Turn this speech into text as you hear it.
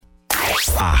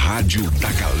A rádio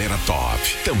da galera top.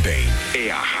 Também é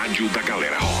a rádio da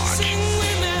galera rock.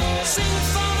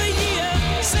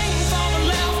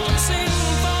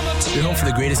 You're home for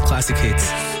the greatest classic hits.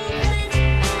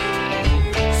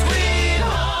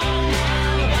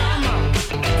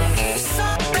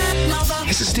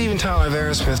 This is Steven Tyler of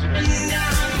Aerosmith.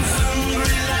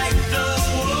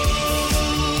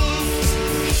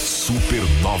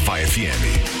 Supernova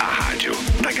FM, a rádio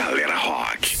da galera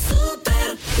rock.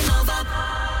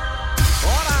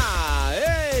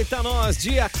 Eita, nós,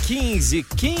 dia 15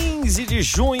 de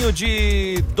junho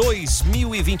de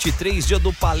 2023, dia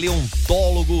do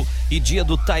paleontólogo e dia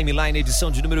do Timeline,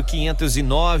 edição de número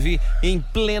 509, em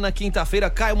plena quinta-feira.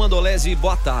 Caio Mandolesi,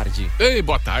 boa tarde. Ei,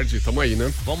 boa tarde, tamo aí,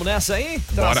 né? Vamos nessa aí?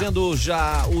 Bora. Trazendo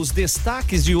já os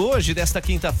destaques de hoje, desta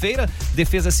quinta-feira.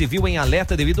 Defesa Civil em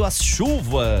alerta devido às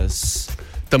chuvas.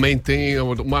 Também tem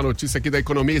uma notícia aqui da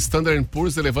economia. Standard &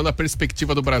 Poor's elevando a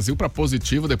perspectiva do Brasil para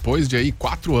positivo depois de aí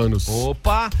 4 anos.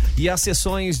 Opa! E as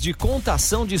sessões de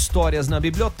contação de histórias na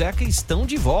biblioteca estão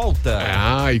de volta.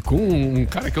 E com um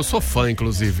cara que eu sou fã,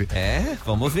 inclusive.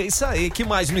 Vamos ver isso aí. Que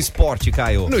mais no esporte,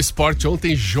 Caio? No esporte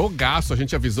ontem, jogaço. A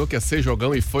gente avisou que ia ser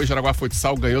jogão e foi. Jaraguá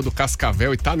Futsal ganhou do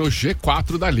Cascavel e tá no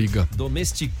G4 da liga.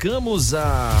 Domesticamos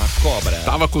a cobra.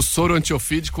 Tava com o soro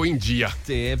antiofídico em dia.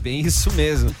 É bem isso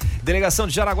mesmo. Delegação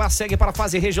de Jaraguá segue para a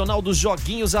fase regional dos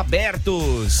Joguinhos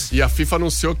Abertos. E a FIFA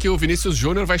anunciou que o Vinícius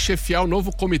Júnior vai chefiar o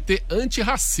novo comitê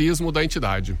antirracismo da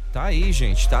entidade. Tá aí,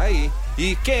 gente, tá aí.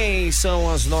 E quem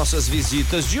são as nossas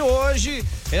visitas de hoje?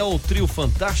 É o trio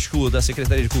fantástico da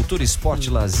Secretaria de Cultura, Esporte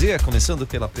e Lazer, começando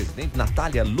pela presidente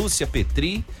Natália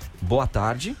Petry. Boa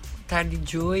tarde. Boa tarde,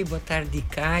 Joey. Boa tarde,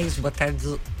 Caio. Boa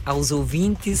tarde aos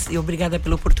ouvintes e obrigada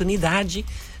pela oportunidade.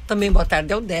 Também boa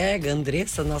tarde ao Dega,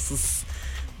 Andressa,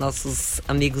 nossos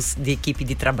amigos de equipe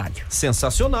de trabalho.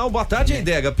 Sensacional. Boa tarde, aí,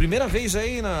 Dega. Primeira vez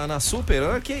aí na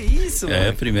Super. Que isso,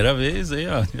 mano. Primeira vez aí,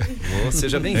 ó.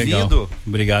 Seja bem-vindo.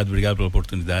 Obrigado pela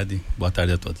oportunidade. Boa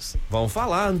tarde a todos. Vamos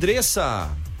falar, Andressa.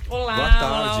 Olá, boa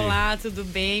tarde. olá, tudo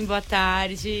bem? Boa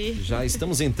tarde. Já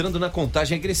estamos entrando na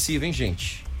contagem agressiva, hein,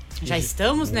 gente? Já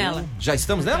estamos nela? Já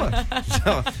estamos nela?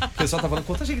 Já. O pessoal tá falando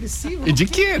contagem agressiva. E de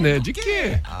quê, né? De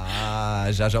quê?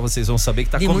 Já vocês vão saber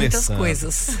que tá de começando. Muitas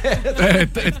coisas.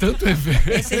 É tanto evento.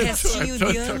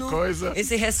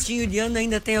 Esse restinho de ano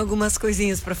ainda tem algumas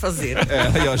coisinhas pra fazer.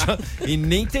 E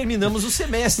nem terminamos o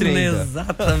semestre ainda.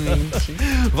 Exatamente.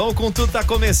 Vamos com tudo, tá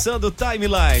começando o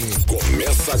Timeline.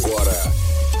 Começa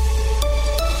agora.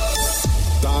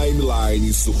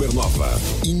 Timeline Supernova.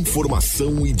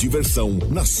 Informação e diversão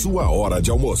na sua hora de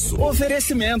almoço.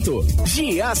 Oferecimento: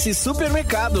 Giasse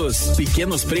Supermercados.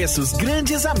 Pequenos preços,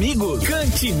 grandes amigos.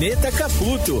 Cantineta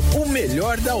Caputo. O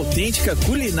melhor da autêntica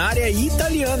culinária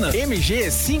italiana.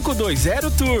 MG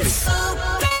 520 Tours.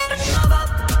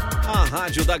 A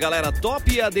rádio da galera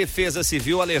top e a Defesa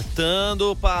Civil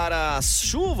alertando para as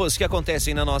chuvas que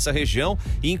acontecem na nossa região,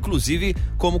 inclusive,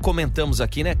 como comentamos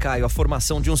aqui, né, Caio, a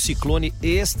formação de um ciclone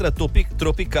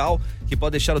extratropical que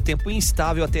pode deixar o tempo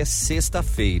instável até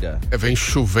sexta-feira. Vem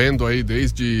chovendo aí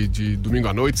desde domingo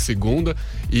à noite, segunda,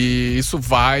 e isso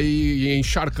vai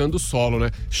encharcando o solo,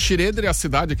 né? Schroeder é a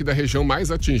cidade aqui da região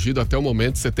mais atingida até o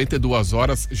momento, 72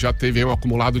 horas, já teve um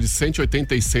acumulado de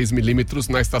 186 milímetros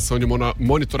na estação de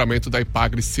monitoramento da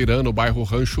Ipagre Cirano, no bairro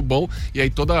Rancho Bom, e aí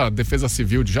toda a Defesa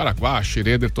Civil de Jaraguá,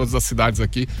 Schroeder, todas as cidades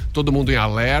aqui, todo mundo em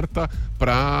alerta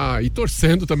e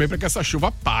torcendo também para que essa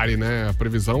chuva pare, né? A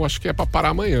previsão acho que é para parar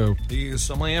amanhã.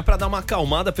 Isso, amanhã é para dar uma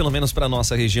acalmada, pelo menos para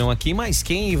nossa região aqui, mas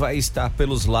quem vai estar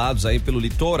pelos lados aí, pelo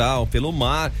litoral, pelo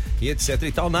mar e etc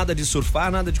e tal, nada de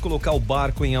surfar, nada de colocar o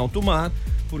barco em alto mar,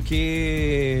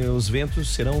 porque os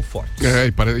ventos serão fortes.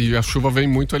 E a chuva vem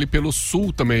muito ali pelo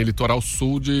sul também, litoral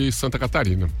sul de Santa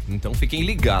Catarina. Então fiquem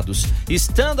ligados.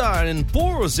 Standard &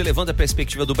 Poor's elevando a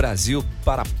perspectiva do Brasil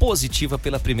para positiva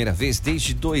pela primeira vez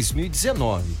desde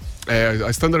 2019. A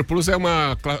Standard & Poor's é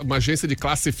uma agência de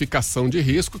classificação de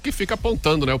risco que fica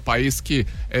apontando, né, o país que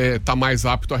está mais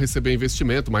apto a receber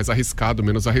investimento, mais arriscado,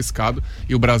 menos arriscado,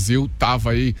 e o Brasil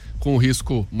estava aí com o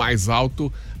risco mais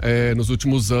alto nos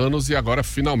últimos anos e agora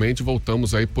finalmente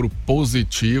voltamos aí para o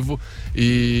positivo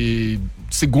e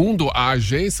segundo a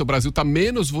agência, o Brasil está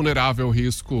menos vulnerável ao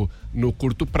risco no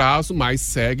curto prazo, mas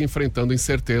segue enfrentando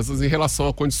incertezas em relação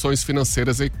a condições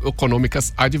financeiras e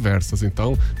econômicas adversas.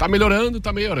 Então, tá melhorando,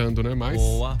 né? Mas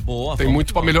boa. Tem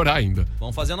muito para melhorar ainda.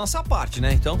 Vamos fazer a nossa parte,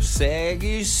 né? Então,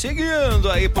 segue seguindo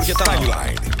aí, porque tá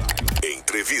Timeline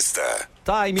Entrevista.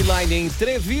 Timeline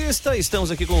Entrevista.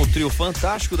 Estamos aqui com o trio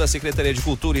fantástico da Secretaria de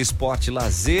Cultura, Esporte e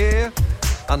Lazer.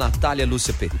 a Natália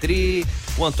Petry,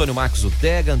 o Antônio Marcos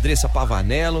Dega, Andressa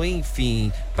Pavanello,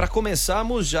 enfim. Para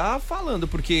começarmos já falando,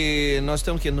 porque nós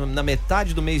estamos aqui na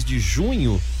metade do mês de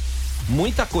junho,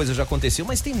 muita coisa já aconteceu,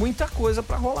 mas tem muita coisa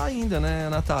para rolar ainda, né,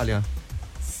 Natália?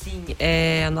 Sim,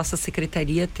 a nossa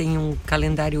secretaria tem um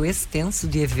calendário extenso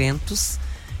de eventos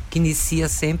que inicia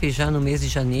sempre já no mês de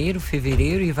janeiro,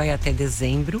 fevereiro e vai até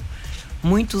dezembro.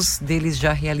 Muitos deles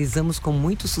já realizamos com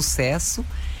muito sucesso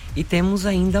e temos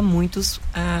ainda muitos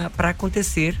para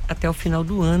acontecer até o final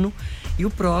do ano. E o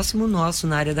próximo nosso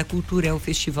na área da cultura é o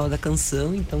Festival da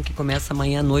Canção, então que começa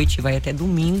amanhã à noite e vai até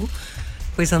domingo.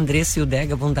 Pois a Andressa e o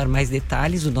Dega vão dar mais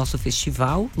detalhes do nosso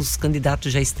festival. Os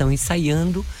candidatos já estão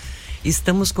ensaiando.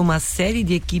 Estamos com uma série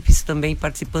de equipes também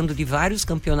participando de vários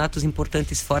campeonatos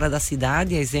importantes fora da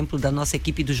cidade, a exemplo da nossa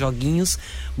equipe dos Joguinhos,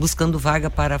 buscando vaga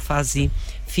para a fase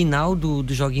final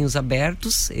dos Joguinhos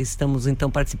Abertos. Estamos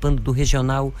então participando do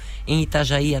regional em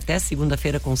Itajaí até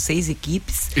segunda-feira com 6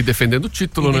 equipes. E defendendo o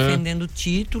título, né? Defendendo o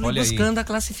título. Olha e buscando a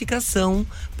classificação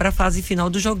para a fase final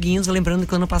dos Joguinhos. Lembrando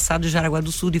que ano passado Jaraguá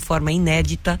do Sul, de forma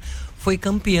inédita, foi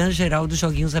campeã geral dos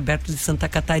Joguinhos Abertos de Santa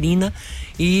Catarina,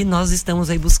 e nós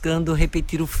estamos aí buscando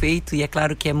repetir o feito, e é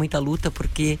claro que é muita luta,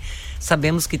 porque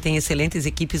sabemos que tem excelentes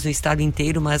equipes no estado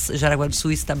inteiro, mas Jaraguá do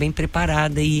Sul está bem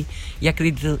preparada e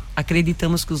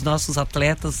acreditamos que os nossos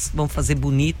atletas vão fazer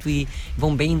bonito e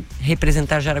vão bem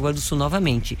representar Jaraguá do Sul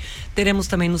novamente. Teremos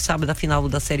também no sábado a final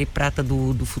da Série Prata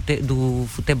do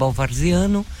futebol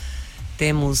varziano.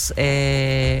 Temos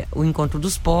o Encontro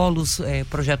dos Polos,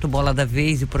 Projeto Bola da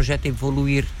Vez e o Projeto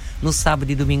Evoluir no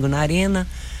sábado e domingo na Arena.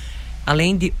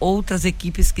 Além de outras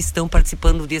equipes que estão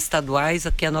participando de estaduais,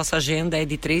 aqui a nossa agenda é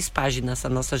de 3 páginas, a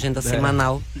nossa agenda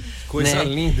semanal. Coisa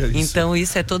linda isso. Então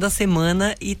isso é toda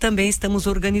semana, e também estamos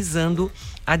organizando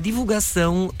a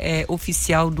divulgação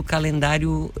oficial do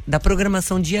calendário da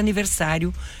programação de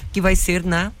aniversário, que vai ser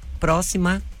na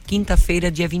próxima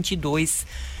quinta-feira, dia 22,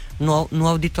 no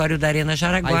auditório da Arena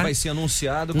Jaraguá. Aí vai ser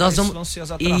anunciado quais vão ser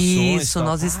as atrações. Isso,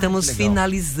 nós estamos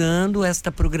finalizando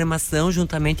esta programação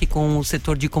juntamente com o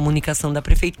setor de comunicação da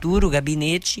prefeitura, o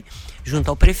gabinete,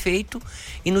 junto ao prefeito,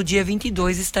 e no dia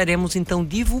 22 estaremos então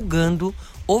divulgando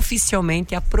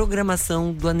oficialmente a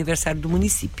programação do aniversário do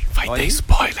município. Vai ter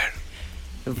spoiler.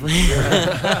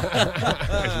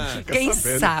 Quem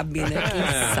sabe, né?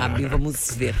 Quem sabe,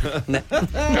 vamos ver, né?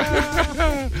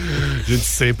 A gente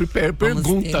sempre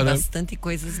pergunta, ter né? bastante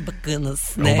coisas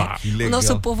bacanas, né? Que o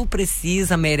nosso povo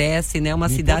precisa, merece, né? Uma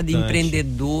cidade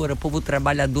empreendedora, povo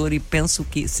trabalhador, e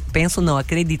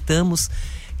acreditamos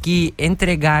que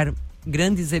entregar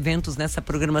grandes eventos nessa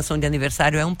programação de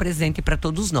aniversário é um presente para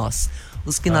todos nós.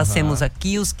 Os que nascemos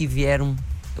aqui, os que vieram,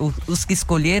 os que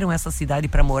escolheram essa cidade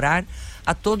para morar,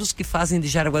 a todos que fazem de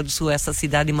Jaraguá do Sul essa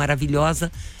cidade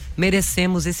maravilhosa,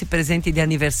 merecemos esse presente de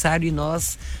aniversário, e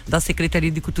nós, da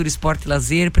Secretaria de Cultura, Esporte e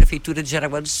Lazer, Prefeitura de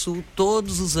Jaraguá do Sul,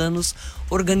 todos os anos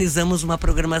organizamos uma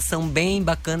programação bem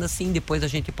bacana, assim, depois a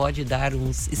gente pode dar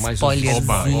uns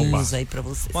spoilerzinhos aí para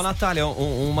vocês. Ô, Natália,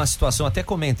 uma situação, até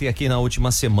comentei aqui na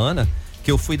última semana,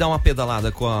 que eu fui dar uma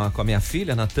pedalada com a minha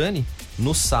filha, Natane,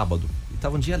 no sábado. E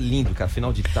tava um dia lindo, cara,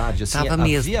 final de tarde, assim. Tava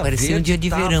mesmo, parecia um dia de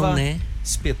verão, né?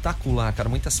 Espetacular, cara,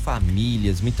 muitas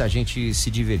famílias, muita gente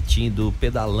se divertindo,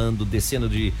 pedalando, descendo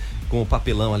com o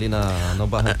papelão ali no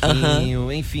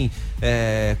barranquinho, enfim,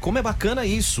 como é bacana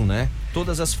isso, né?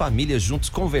 Todas as famílias juntos,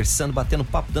 conversando, batendo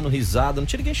papo, dando risada, não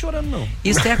tinha ninguém chorando, não.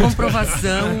 Isso é a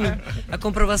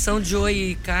comprovação de Oi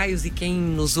e Caio e quem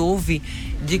nos ouve,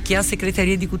 de que a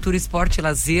Secretaria de Cultura, Esporte e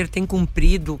Lazer tem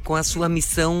cumprido com a sua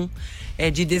missão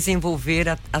de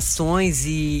desenvolver ações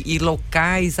e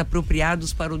locais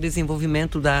apropriados para o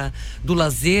desenvolvimento do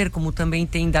lazer, como também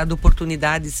tem dado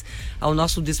oportunidades ao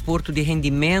nosso desporto de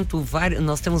rendimento.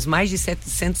 Nós temos mais de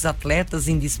 700 atletas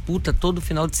em disputa todo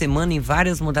final de semana em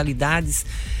várias modalidades.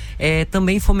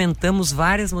 Também fomentamos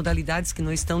várias modalidades que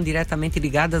não estão diretamente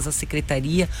ligadas à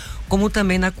secretaria, como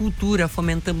também na cultura,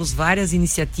 fomentamos várias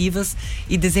iniciativas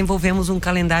e desenvolvemos um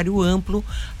calendário amplo,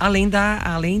 além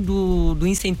do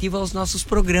incentivo aos nossos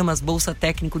programas, Bolsa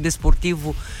Técnico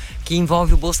Desportivo, que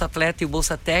envolve o Bolsa Atleta e o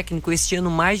Bolsa Técnico. Este ano,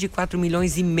 mais de 4,5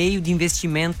 milhões de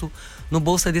investimento no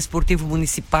Bolsa Desportivo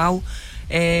Municipal.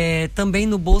 Também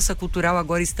no Bolsa Cultural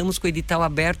agora estamos com o edital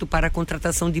aberto para a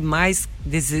contratação de mais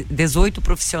 18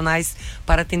 profissionais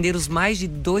para atender os mais de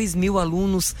 2.000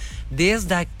 alunos,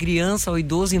 desde a criança ao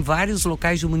idoso, em vários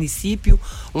locais do município.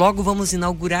 Logo vamos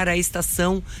inaugurar a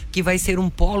estação, que vai ser um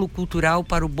polo cultural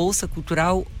para o Bolsa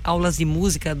Cultural, aulas de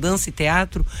música, dança e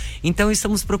teatro. Então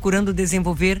estamos procurando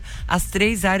desenvolver as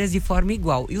 3 áreas de forma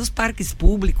igual. E os parques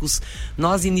públicos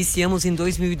nós iniciamos em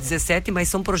 2017, mas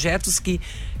são projetos que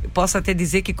posso até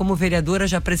dizer que como vereadora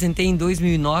já apresentei em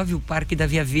 2009 o Parque da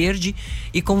Via Verde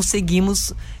e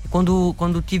conseguimos,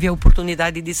 quando tive a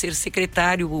oportunidade de ser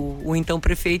secretário, o então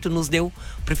prefeito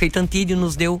Antídio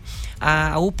nos deu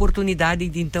a oportunidade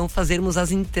de então fazermos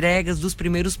as entregas dos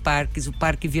primeiros parques, o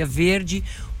Parque Via Verde,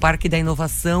 o Parque da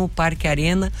Inovação, o Parque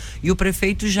Arena, e o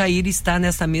prefeito Jair está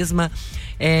nessa mesma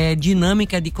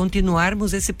dinâmica de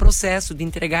continuarmos esse processo, de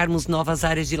entregarmos novas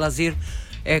áreas de lazer,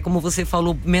 como você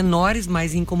falou, menores,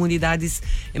 mas em comunidades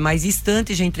mais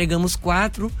distantes. Já entregamos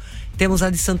 4, temos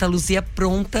a de Santa Luzia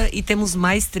pronta e temos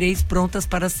mais 3 prontas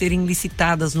para serem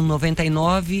licitadas no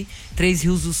 99, 3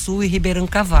 Rios do Sul e Ribeirão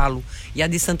Cavalo. E a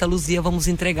de Santa Luzia vamos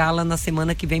entregá-la na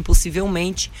semana que vem,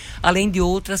 possivelmente, além de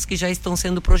outras que já estão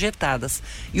sendo projetadas.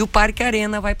 E o Parque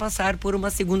Arena vai passar por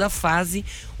uma segunda fase,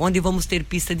 onde vamos ter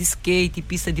pista de skate,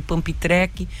 pista de pump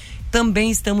track. Também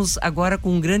estamos agora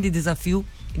com um grande desafio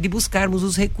de buscarmos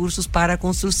os recursos para a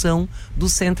construção do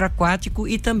centro aquático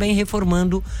e também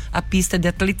reformando a pista de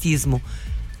atletismo.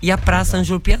 E a Praça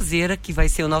Ângelo Piazeira, que vai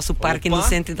ser o nosso parque no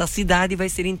centro da cidade, vai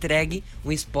ser entregue,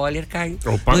 um spoiler, Caio,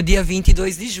 no dia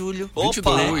 22 de julho.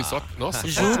 22, nossa.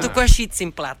 Junto com a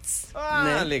Schützenplatz.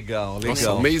 Né? Legal.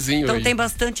 Nossa, um mêsinho então aí. Tem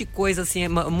bastante coisa, assim,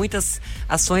 muitas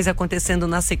ações acontecendo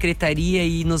na secretaria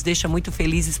e nos deixa muito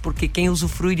felizes, porque quem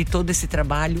usufrui de todo esse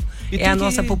trabalho é a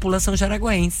nossa população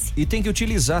jaraguaense. E tem que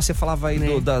utilizar, você falava aí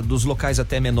dos locais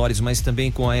até menores, mas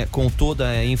também com toda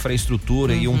a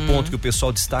infraestrutura, e um ponto que o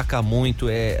pessoal destaca muito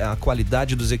é a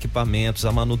qualidade dos equipamentos,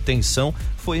 a manutenção.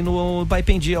 Foi no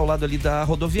Baipendi, ao lado ali da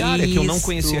rodoviária, que eu não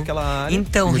conhecia aquela área.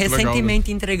 Então, muito recentemente legal,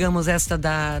 né? entregamos esta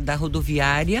da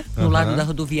rodoviária, no lado da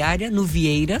rodoviária, no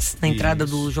Vieiras, na entrada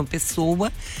do João Pessoa,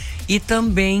 e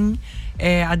também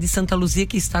a de Santa Luzia,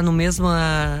 que está no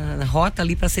mesma rota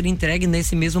ali para ser entregue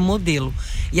nesse mesmo modelo.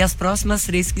 E as próximas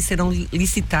 3 que serão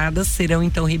licitadas serão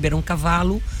então Ribeirão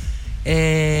Cavalo,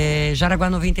 Jaraguá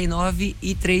 99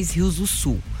 e 3 Rios do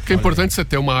Sul. Porque é importante você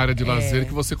ter uma área de lazer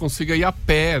que você consiga ir a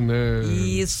pé, né?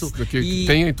 Isso. Que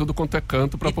tenha em tudo quanto é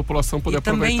canto para a população poder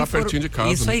aproveitar pertinho de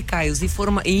casa. Isso aí, Caio.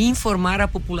 E informar a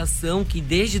população que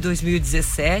desde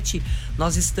 2017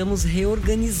 nós estamos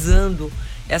reorganizando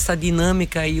essa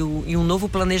dinâmica e um novo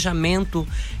planejamento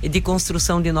de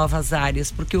construção de novas áreas.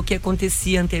 Porque o que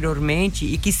acontecia anteriormente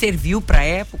e que serviu para a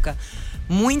época,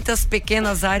 muitas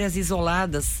pequenas áreas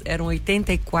isoladas, eram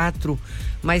 84,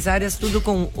 mas áreas tudo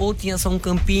ou tinha só um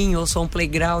campinho, ou só um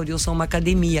playground, ou só uma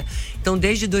academia. Então,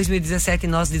 desde 2017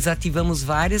 nós desativamos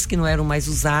várias que não eram mais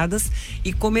usadas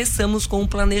e começamos com um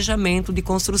planejamento de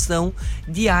construção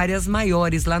de áreas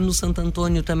maiores. Lá no Santo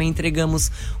Antônio também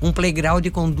entregamos um playground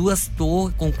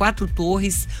com 4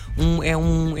 torres, é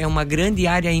uma grande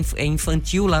área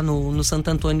infantil lá no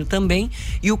Santo Antônio também,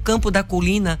 e o Campo da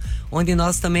Colina, onde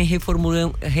nós também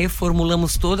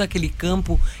reformulamos todo aquele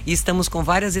campo e estamos com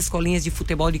várias escolinhas de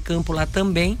futebol de campo lá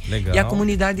também. Legal. E a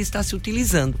comunidade está se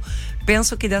utilizando.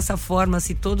 Penso que dessa forma,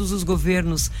 se todos os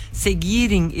governos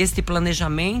seguirem este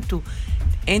planejamento,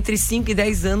 entre 5 e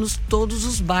 10 anos todos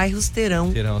os bairros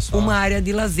terão uma área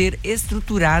de lazer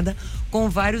estruturada com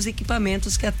vários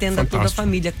equipamentos que atendam toda a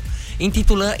família,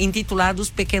 intitulados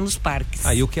Pequenos Parques.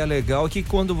 E o que é legal é que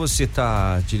quando você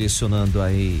está direcionando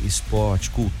aí esporte,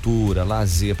 cultura,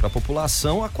 lazer para a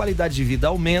população, a qualidade de vida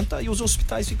aumenta e os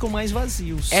hospitais ficam mais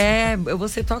vazios.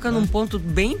 Você toca num ponto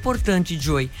bem importante,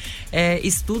 Joey.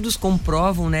 Estudos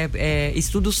comprovam,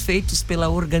 estudos feitos pela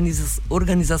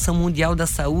Organização Mundial da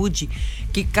Saúde,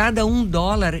 que cada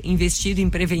 $1 investido em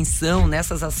prevenção,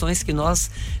 nessas ações que nós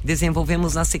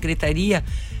desenvolvemos na Secretaria,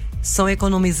 são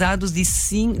economizados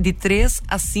de 3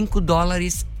 a 5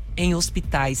 dólares em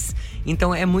hospitais.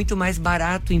 Então é muito mais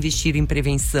barato investir em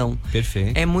prevenção.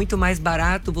 Perfeito. É muito mais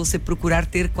barato você procurar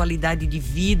ter qualidade de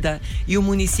vida e o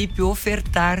município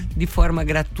ofertar de forma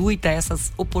gratuita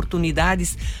essas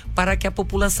oportunidades para que a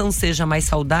população seja mais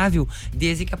saudável,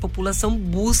 desde que a população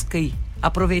busque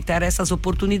aproveitar essas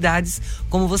oportunidades,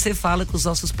 como você fala, que os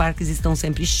nossos parques estão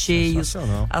sempre cheios,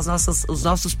 os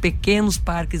nossos pequenos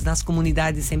parques nas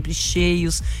comunidades sempre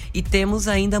cheios, e temos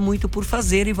ainda muito por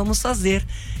fazer e vamos fazer,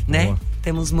 né? Boa.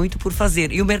 Temos muito por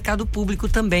fazer. E o mercado público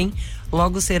também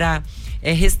logo será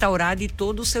restaurado, e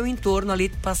todo o seu entorno ali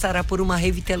passará por uma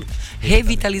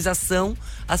revitalização,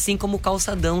 assim como o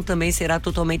calçadão também será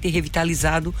totalmente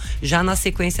revitalizado já na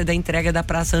sequência da entrega da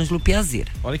Praça Ângelo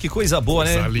Piazeira. Olha que coisa boa,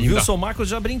 né? O Wilson Marcos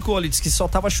já brincou, ele disse que só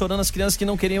tava chorando as crianças que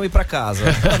não queriam ir para casa.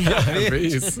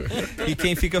 Isso. E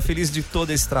quem fica feliz de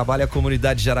todo esse trabalho é a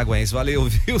comunidade jaraguense. Valeu,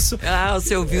 Wilson. O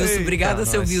seu Wilson. Obrigada,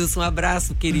 seu Wilson. Um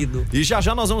abraço, querido. E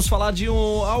já nós vamos falar de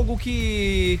algo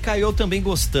que Caio também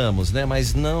gostamos, né?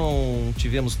 Mas não não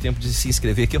tivemos tempo de se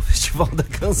inscrever, que é o Festival da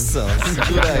Canção.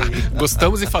 Segura aí.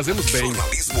 Gostamos e fazemos bem.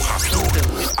 Jornalismo rápido,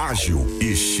 ágil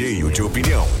e cheio de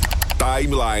opinião.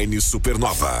 Timeline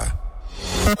Supernova.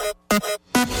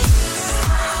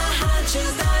 Rádio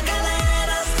da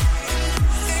galera.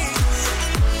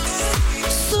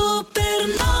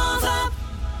 Supernova.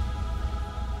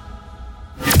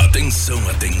 Atenção,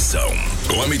 atenção.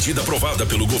 Com a medida aprovada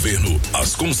pelo governo,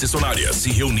 as concessionárias se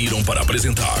reuniram para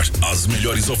apresentar as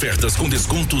melhores ofertas com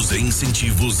descontos e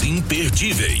incentivos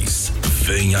imperdíveis.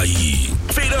 Vem aí.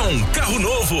 Feirão Carro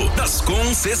Novo das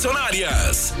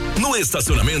concessionárias. No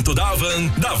estacionamento da Avan,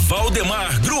 da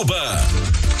Valdemar Gruba.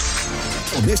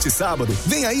 Neste sábado,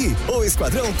 vem aí o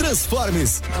Esquadrão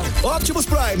Transformers, Optimus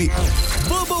Prime,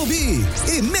 Bumblebee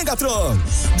e Megatron.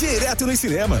 Direto nos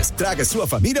cinemas. Traga sua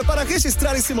família para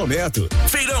registrar esse momento.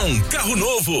 Feirão Carro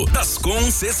Novo das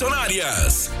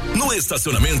concessionárias. No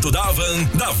estacionamento da Avan,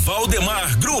 da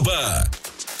Valdemar Gruba.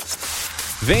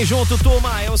 Vem junto,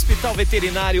 turma, é o Hospital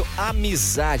Veterinário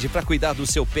Amizade, para cuidar do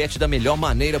seu pet da melhor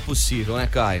maneira possível, né,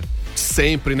 Caio?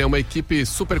 Sempre, né? Uma equipe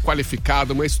super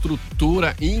qualificada, uma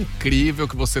estrutura incrível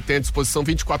que você tem à disposição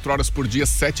 24 horas por dia,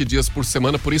 7 dias por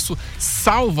semana. Por isso,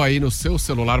 salva aí no seu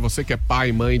celular, você que é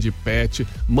pai, mãe de pet,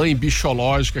 mãe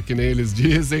bichológica, que nem eles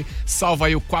dizem. Salva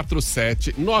aí o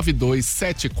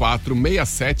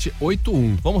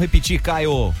 4792746781. Vamos repetir,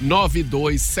 Caio.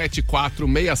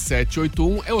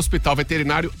 92746781 é o Hospital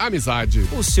Veterinário Amizade.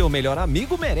 O seu melhor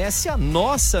amigo merece a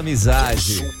nossa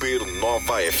amizade.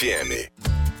 Supernova FM.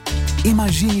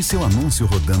 Imagine seu anúncio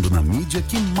rodando na mídia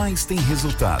que mais tem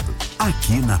resultado.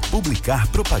 Aqui na Publicar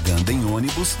Propaganda em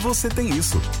Ônibus você tem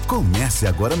isso. Comece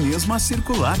agora mesmo a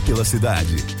circular pela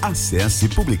cidade. Acesse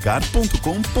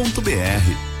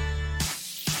publicar.com.br.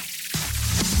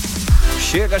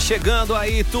 Chegando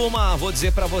aí, turma. Vou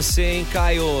dizer pra você, hein,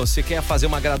 Caio, se quer fazer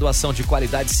uma graduação de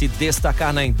qualidade, se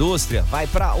destacar na indústria, vai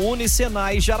pra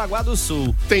Unisenai Jaraguá do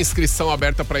Sul. Tem inscrição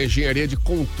aberta para engenharia de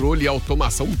controle e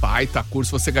automação, baita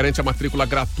curso. Você garante a matrícula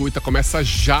gratuita, começa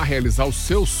já a realizar o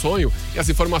seu sonho. E as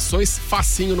informações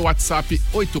facinho no WhatsApp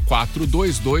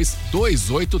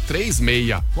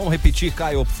 84222836. Vamos repetir,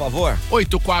 Caio, por favor?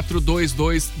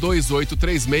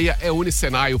 84222836 é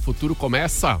Unisenai, o futuro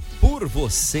começa por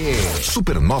você.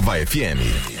 Supernova FM.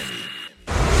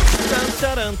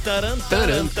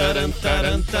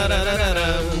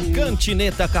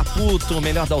 Cantineta Caputo, o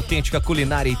melhor da autêntica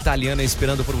culinária italiana,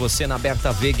 esperando por você na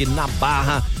Berta Veg, na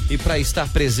Barra. E para estar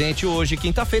presente hoje,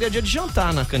 quinta-feira, é dia de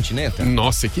jantar na Cantineta.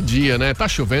 Nossa, que dia, né? Tá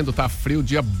chovendo, tá frio,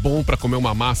 dia bom para comer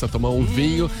uma massa, tomar um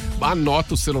vinho.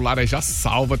 Anota o celular aí, já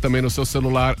salva também no seu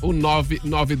celular o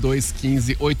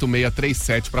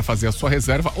 992158637 para fazer a sua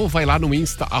reserva, ou vai lá no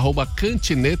Insta,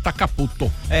 @Cantineta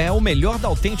Caputo. É o melhor da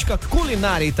autêntica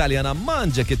culinária italiana.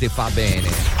 Mangia que te fa bene.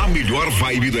 A melhor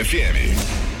vibe do FM.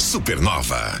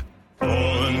 Supernova.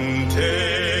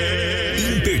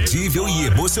 Imperdível e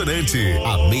emocionante.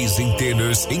 Amazing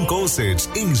Tenors in Concert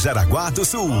em Jaraguá do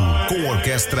Sul. Com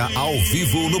orquestra ao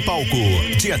vivo no palco.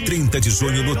 Dia 30 de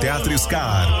junho no Teatro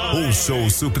Scar. Um show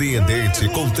surpreendente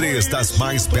com 3 das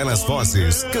mais belas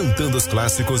vozes, cantando os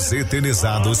clássicos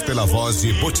eternizados pela voz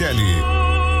de Bocelli.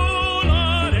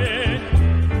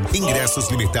 Ingressos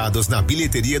limitados na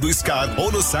bilheteria do Scar ou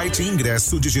no site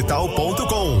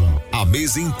ingressodigital.com.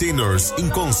 Amazing Tenors in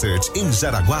Concert em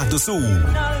Jaraguá do Sul.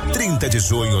 30 de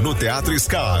junho no Teatro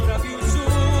Scar.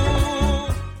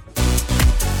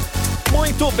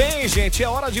 Muito bem, gente, é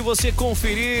hora de você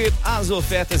conferir as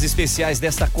ofertas especiais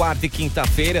desta quarta e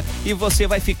quinta-feira e você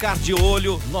vai ficar de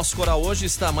olho. Nosso coral hoje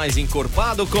está mais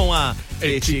encorpado com a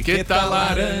etiqueta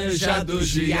laranja do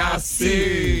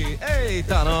Giasse.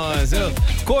 Eita, nós!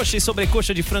 Coxa e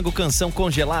sobrecoxa de frango Canção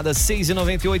congelada,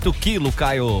 6,98 quilo,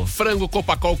 Caio. Frango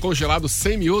Copacol congelado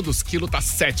 100 miúdos, quilo tá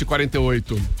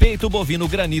 7,48. Peito bovino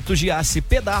granito Giasse,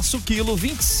 pedaço, quilo,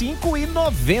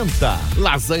 25,90.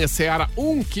 Lasanha Seara,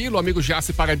 1 quilo, amigo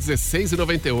Giasse paga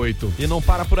 16,98. E não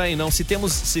para por aí não,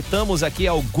 citamos aqui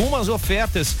algumas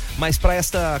ofertas, mas para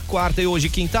esta quarta e hoje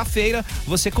quinta-feira,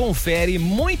 você confere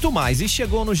muito mais. E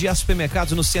chegou no Giasse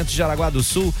Supermercados no centro de Jaraguá do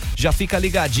Sul, já fica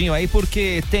ligadinho aí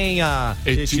porque tem a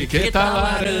etiqueta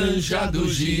laranja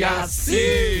do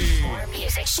Giasse.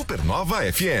 Supernova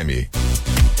FM.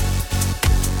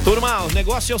 Turma, o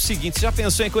negócio é o seguinte, você já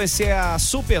pensou em conhecer a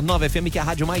Supernova FM, que é a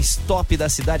rádio mais top da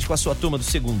cidade, com a sua turma do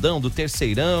segundão, do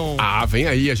terceirão? Ah, vem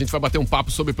aí, a gente vai bater um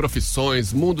papo sobre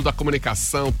profissões, mundo da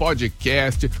comunicação,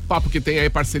 podcast, papo que tem aí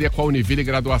parceria com a Univille,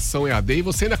 graduação EAD, e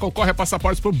você ainda concorre a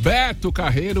passaportes pro Beto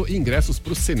Carreiro e ingressos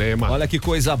pro cinema. Olha que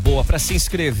coisa boa, pra se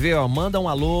inscrever, ó, manda um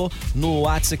alô no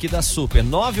WhatsApp aqui da Super,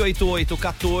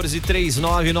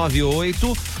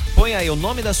 988-14-3998, Põe aí o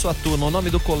nome da sua turma, o nome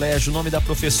do colégio, o nome da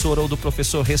professora ou do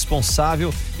professor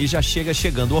responsável e já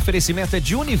chegando. O oferecimento é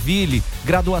de Univille,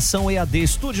 graduação EAD,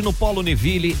 estude no Polo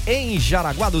Univille, em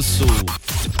Jaraguá do Sul.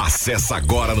 Acesse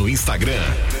agora no Instagram,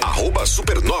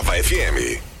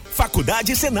 @SupernovaFM.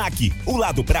 Faculdade Senac, o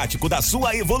lado prático da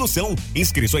sua evolução.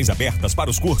 Inscrições abertas para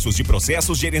os cursos de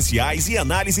processos gerenciais e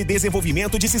análise e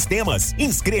desenvolvimento de sistemas.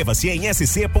 Inscreva-se em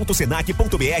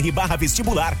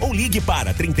sc.senac.br/vestibular ou ligue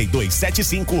para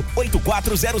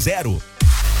 3275-8400.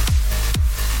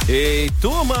 Ei,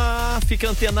 turma, fica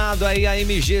antenado aí, a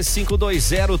MG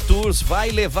 520 Tours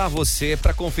vai levar você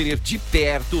para conferir de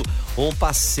perto um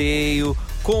passeio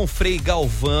com Frei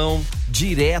Galvão,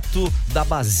 direto da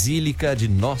Basílica de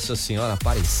Nossa Senhora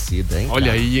Aparecida, hein?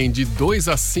 Olha aí, hein? De 2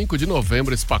 a 5 de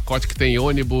novembro, esse pacote que tem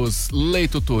ônibus,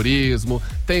 leito turismo,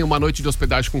 tem uma noite de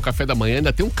hospedagem com café da manhã,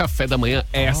 ainda tem um café da manhã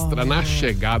extra na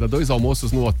chegada, 2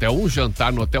 almoços no hotel, um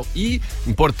jantar no hotel e,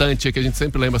 importante é que a gente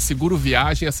sempre lembra, seguro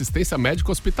viagem e assistência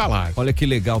médica hospitalar. Olha que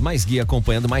legal, mais guia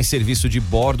acompanhando, mais serviço de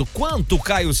bordo. Quanto,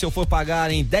 Caio, se eu for pagar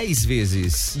em 10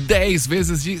 vezes? 10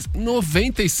 vezes de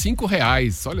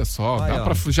R$95, olha só, Vai, dá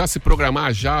pra já se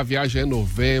programar já, a viagem é em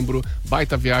novembro,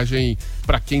 baita viagem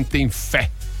pra quem tem fé.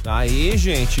 Aí,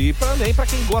 gente, e também pra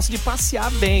quem gosta de passear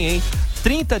bem, hein?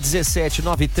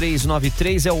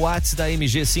 3017-9393 é o WhatsApp da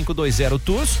MG 520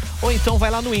 Tours, ou então vai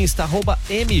lá no Insta,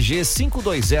 @MG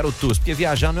 520 Tours, porque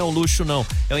viajar não é um luxo não,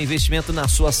 é um investimento na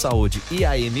sua saúde. E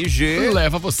a MG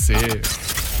leva você.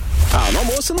 No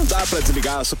almoço não dá pra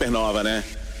desligar a Supernova, né?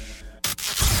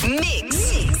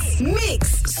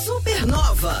 Mix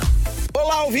Supernova.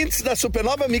 Olá, ouvintes da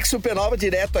Supernova, Mix Supernova,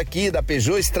 direto aqui da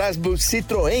Peugeot Strasbourg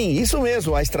Citroën. Isso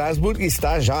mesmo, a Strasbourg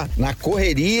está já na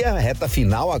correria, reta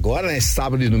final agora, né?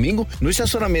 Sábado e domingo, no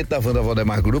estacionamento da Wanda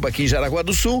Valdemar Grupo, aqui em Jaraguá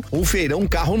do Sul, o feirão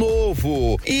carro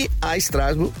novo. E a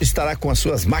Strasbourg estará com as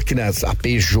suas máquinas, a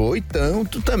Peugeot e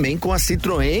tanto também com a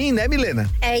Citroën, né, Milena?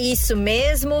 É isso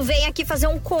mesmo, vem aqui fazer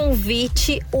um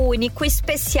convite único,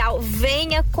 especial.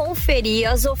 Venha conferir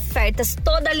as ofertas,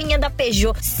 toda a linha da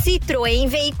Peugeot, Citroën,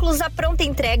 veículos à pronta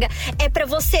entrega, é pra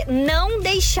você não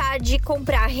deixar de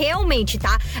comprar realmente,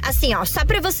 tá? Assim, ó, só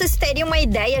pra vocês terem uma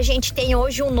ideia, a gente tem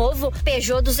hoje um novo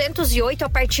Peugeot 208 a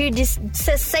partir de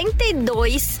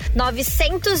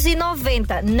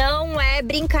 62.990. Não é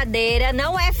brincadeira,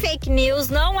 não é fake news,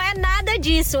 não é nada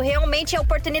disso, realmente é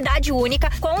oportunidade única,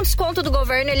 com desconto do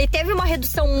governo, ele teve uma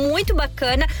redução muito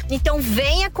bacana, então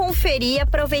venha conferir,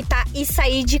 aproveitar e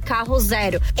sair de carro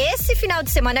zero. Esse final de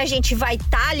semana a gente vai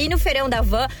estar ali no Feirão da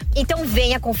Van, então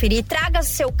venha conferir, traga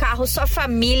seu carro, sua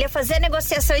família, fazer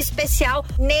negociação especial,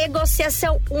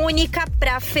 negociação única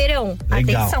pra feirão.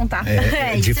 Legal. Atenção, tá?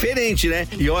 É diferente, né?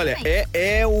 E olha,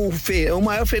 é o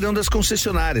maior feirão das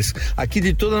concessionárias aqui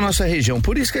de toda a nossa região.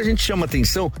 Por isso que a gente chama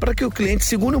atenção para que o cliente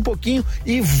segure um pouquinho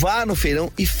e vá no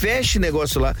feirão e feche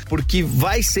negócio lá, porque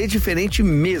vai ser diferente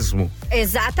mesmo.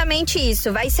 Exatamente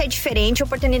isso, vai ser diferente,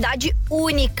 oportunidade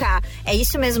única. É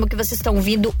isso mesmo que vocês estão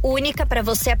ouvindo, única pra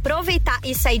você aproveitar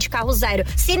e sair de carro zero.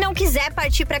 Se não quiser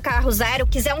partir para carro zero,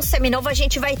 quiser um seminovo, a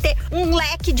gente vai ter um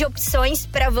leque de opções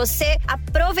para você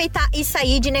aproveitar e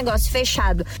sair de negócio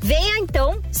fechado. Venha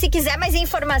então, se quiser mais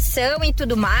informação e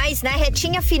tudo mais, né?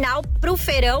 Retinha final pro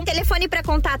feirão. Telefone para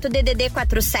contato DDD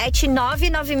 47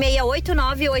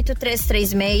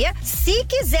 996898336. Se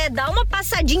quiser dar uma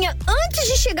passadinha antes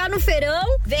de chegar no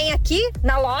feirão, vem aqui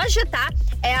na loja, tá?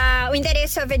 O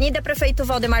endereço é Avenida Prefeito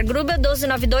Valdemar Gruba,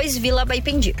 1292, Vila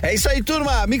Baipendi. É isso aí,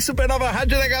 turma. Mix Supernova,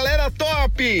 rádio da galera,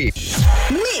 top!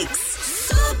 Mix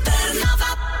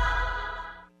Supernova.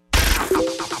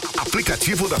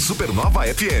 Aplicativo da Supernova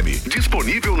FM,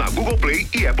 disponível na Google Play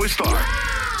e Apple Store.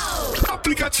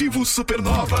 Aplicativo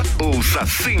Supernova, ouça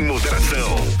sem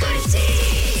moderação.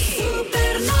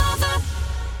 Supernova.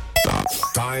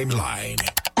 Timeline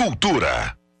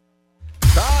Cultura.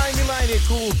 Timeline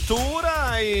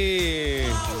Cultura e...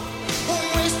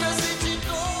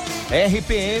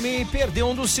 RPM perdeu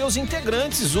um dos seus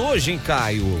integrantes hoje, hein,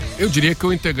 Caio? Eu diria que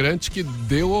o integrante que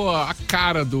deu a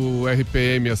cara do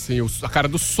RPM, assim, a cara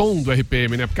do som do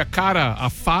RPM, né? Porque a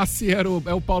face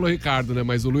é o Paulo Ricardo, né?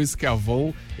 Mas o Luiz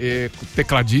Schiavon,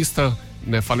 tecladista,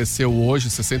 né? Faleceu hoje,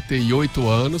 68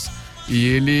 anos. E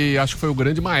ele, acho que foi o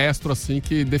grande maestro, assim,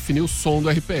 que definiu o som do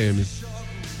RPM.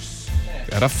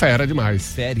 Era fera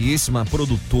demais. Feríssima,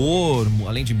 produtor,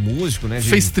 além de músico, né?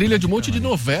 Fez trilha de um monte de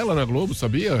novela na Globo,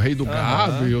 sabia? Rei do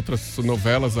Gado e outras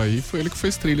novelas aí, foi ele que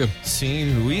fez trilha.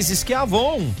 Sim, Luiz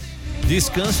Schiavon.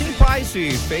 Descanse em paz,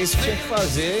 filho. Fez o que tinha que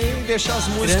fazer e deixar as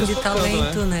músicas grande tocando,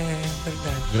 talento, né?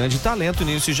 Verdade. Grande talento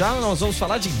nisso. E já nós vamos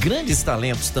falar de grandes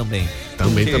talentos também.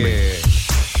 Também.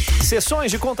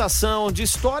 Sessões de contação de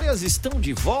histórias estão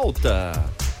de volta.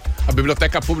 A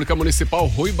Biblioteca Pública Municipal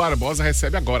Rui Barbosa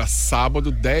recebe agora,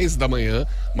 sábado, 10 da manhã,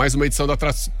 mais uma edição da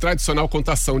tradicional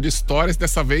contação de histórias,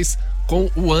 dessa vez com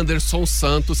o Anderson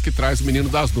Santos, que traz o Menino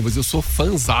das Nuvens. Eu sou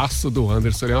fãzaço do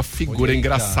Anderson, ele é uma figura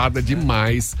engraçada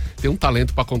demais, tem um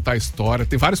talento pra contar história,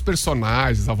 tem vários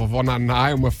personagens, a vovó Naná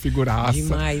é uma figuraça.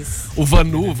 Demais. O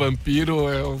Vanu, o vampiro,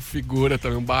 é uma figura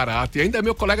também, um barato. E ainda é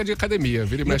meu colega de academia,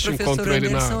 vira e mexe, encontro ele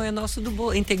na... O professor Anderson é nosso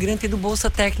integrante do Bolsa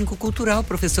Técnico Cultural,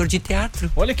 professor de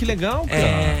teatro. Olha que legal,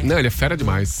 cara. Não, ele é fera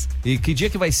demais. E que dia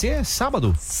que vai ser?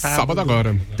 Sábado? Sábado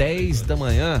agora. 10 da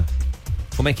manhã.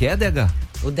 Como é que é, Dega?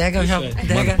 O Dega já...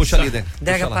 Puxa ali, Dega.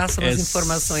 Dega passa umas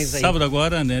informações aí. Sábado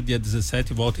agora, né, dia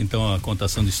 17, volta então a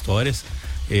contação de histórias.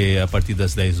 A partir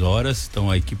das 10 horas, então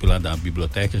a equipe lá da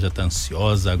biblioteca já está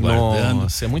ansiosa, aguardando.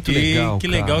 Nossa, é muito legal. Que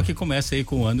legal que começa aí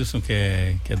com o Anderson, que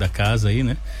é da casa aí,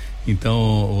 né?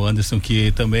 Então, o Anderson,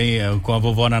 que também com a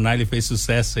vovó Naná, ele fez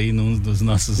sucesso aí num dos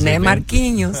nossos né, eventos.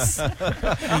 Marquinhos?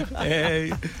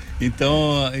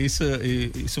 Então,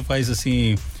 isso faz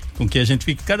assim com que a gente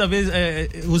fique cada vez...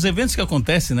 os eventos que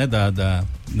acontecem, né, da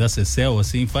CECEL,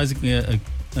 assim, fazem com que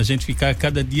a gente ficar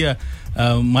cada dia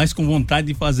mais com vontade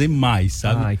de fazer mais,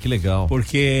 sabe? Ai, que legal.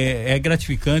 Porque é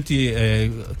gratificante,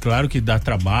 claro que dá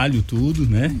trabalho, tudo,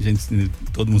 né?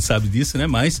 Todo mundo sabe disso, né?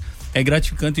 Mas é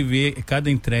gratificante ver cada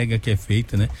entrega que é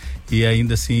feita, né? E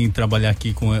ainda assim trabalhar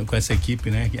aqui com essa equipe,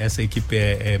 né? Essa equipe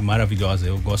é maravilhosa,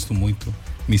 eu gosto muito,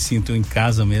 me sinto em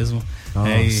casa mesmo.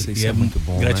 Nossa, isso é muito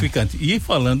bom, gratificante. Né? E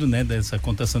falando, né, dessa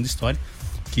contação de história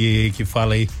que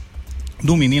fala aí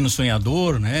do menino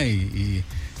sonhador, né? E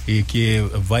que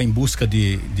vai em busca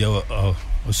de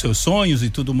os seus sonhos e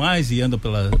tudo mais, e anda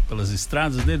pelas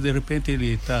estradas dele, de repente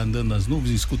ele tá andando nas nuvens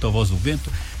e escuta a voz do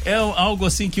vento. É algo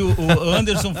assim que o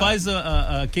Anderson faz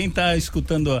quem tá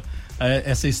escutando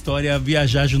essa história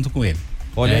viajar junto com ele.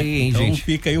 Olha aí, hein, então gente.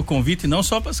 Fica aí o convite não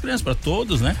só para as crianças, para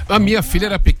todos, né? A minha filha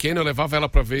era pequena, eu levava ela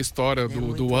para ver a história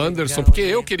do Anderson, legal, porque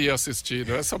eu queria assistir,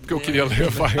 não é só porque eu queria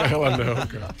levar ela, não,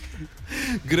 cara.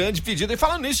 Grande pedido. E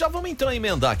falando nisso, já vamos então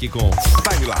emendar aqui com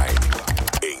Timeline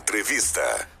Entrevista.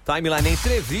 Timeline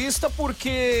Entrevista,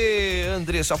 porque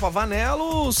Andressa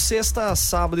Pavanello, sexta,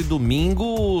 sábado e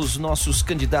domingo, os nossos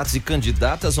candidatos e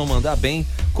candidatas vão mandar bem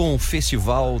com o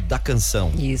Festival da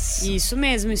Canção. Isso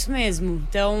mesmo.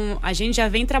 Então, a gente já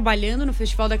vem trabalhando no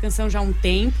Festival da Canção já há um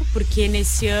tempo, porque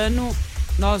nesse ano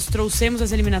nós trouxemos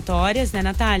as eliminatórias, né,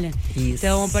 Natália? Isso.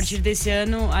 Então, a partir desse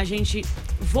ano, a gente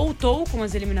voltou com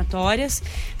as eliminatórias.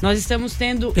 Nós estamos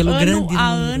tendo ano a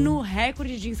ano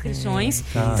recorde de inscrições.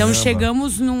 Então,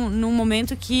 chegamos num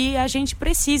momento que a gente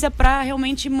precisa para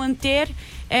realmente manter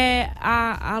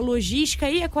a logística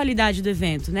e a qualidade do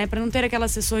evento, né? Para não ter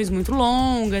aquelas sessões muito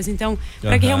longas. Então,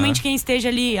 para que realmente quem esteja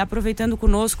ali aproveitando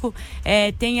conosco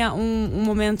tenha um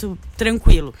momento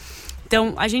tranquilo.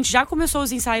 Então, a gente já começou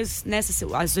os ensaios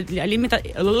as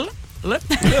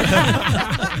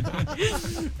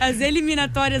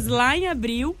eliminatórias lá em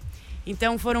abril.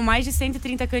 Então, foram mais de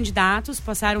 130 candidatos,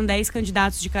 passaram 10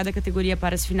 candidatos de cada categoria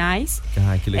para as finais.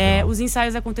 Que legal. Os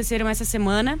ensaios aconteceram essa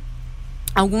semana.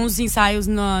 Alguns ensaios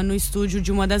no estúdio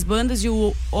de uma das bandas e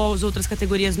as outras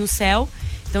categorias no céu.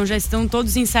 Então, já estão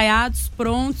todos ensaiados,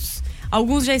 prontos.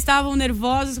 Alguns já estavam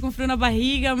nervosos, com frio na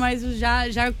barriga, mas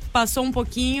já passou um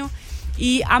pouquinho.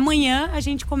 E amanhã a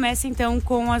gente começa então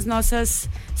com as nossas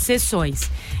sessões.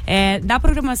 Da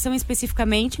programação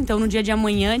especificamente, então no dia de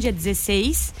amanhã, dia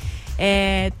 16,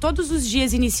 todos os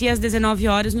dias inicia às 19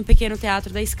 horas no Pequeno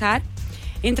Teatro da SCAR.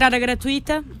 Entrada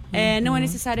gratuita, não é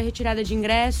necessária retirada de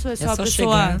ingresso, é só a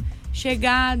pessoa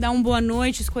chegar, dar uma boa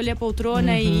noite, escolher a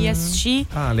poltrona e assistir.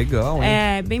 Legal,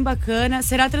 hein? Bem bacana.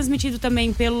 Será transmitido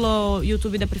também pelo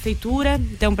YouTube da Prefeitura.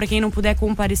 Então, para quem não puder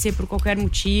comparecer por qualquer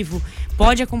motivo,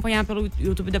 pode acompanhar pelo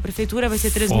YouTube da Prefeitura, vai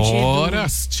ser transmitido. Fora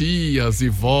as tias e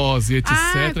vós e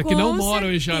etc. que não moram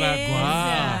em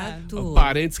Jaraguá.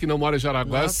 Parentes que não moram em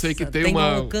Jaraguá, eu sei que tem um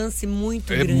alcance muito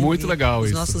grande. É muito legal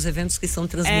isso. Os nossos eventos que são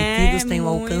transmitidos têm um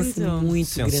alcance muito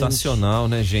sensacional,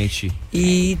 grande. Né, gente?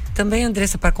 E também,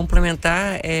 Andressa, para complementar,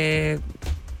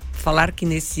 falar que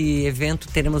nesse evento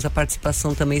teremos a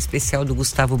participação também especial do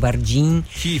Gustavo Bardim,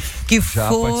 que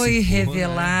foi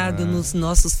revelado nos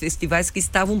nossos festivais que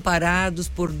estavam parados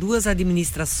por 2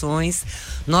 administrações.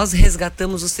 Nós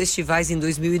resgatamos os festivais em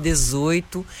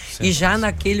 2018 e já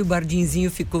naquele o Bardinzinho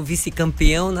ficou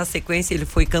vice-campeão. Na sequência ele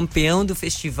foi campeão do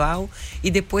festival e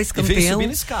depois campeão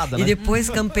escada, né? E depois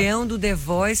campeão do The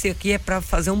Voice. E aqui é para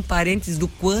fazer um parênteses do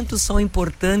quanto são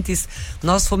importantes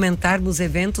nós fomentarmos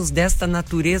eventos desta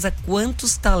natureza surpresa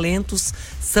quantos talentos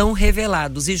são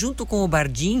revelados. E junto com o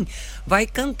Bardim, vai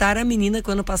cantar a menina que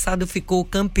o ano passado ficou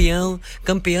campeã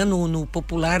no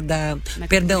popular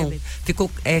ficou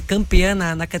campeã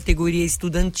na categoria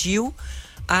estudantil,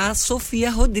 a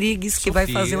Sofia Rodrigues, que vai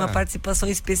fazer uma participação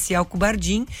especial com o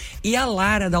Bardim, e a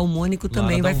Lara Dalmônico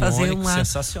também vai fazer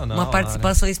uma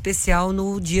participação especial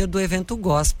no dia do evento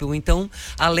gospel. Então,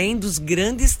 além dos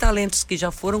grandes talentos que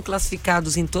já foram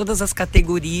classificados em todas as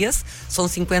categorias, são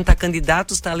 50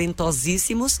 candidatos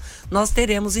talentosíssimos, nós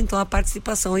teremos então a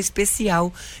participação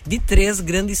especial de 3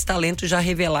 grandes talentos já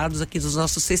revelados aqui dos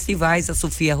nossos festivais, a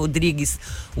Sofia Rodrigues,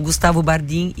 o Gustavo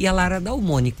Bardim e a Lara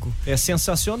Dalmônico. É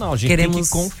sensacional, gente. Tem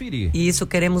que conferir. Isso,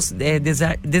 queremos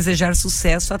desejar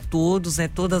sucesso a todos, né?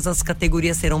 Todas as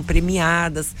categorias serão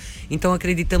premiadas, então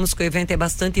acreditamos que o evento é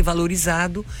bastante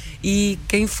valorizado e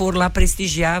quem for lá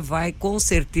prestigiar vai com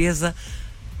certeza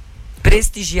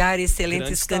prestigiar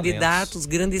excelentes candidatos,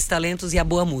 grandes talentos e a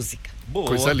boa música. Boa.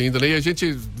 Coisa linda, né? E a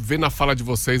gente vê na fala de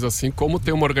vocês assim como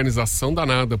tem uma organização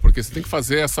danada, porque você tem que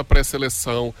fazer essa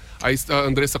pré-seleção. Aí a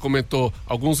Andressa comentou,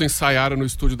 alguns ensaiaram no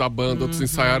estúdio da banda, outros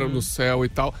ensaiaram no céu e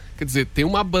tal. Quer dizer, tem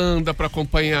uma banda para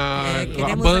acompanhar,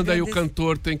 a banda e o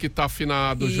cantor tem que estar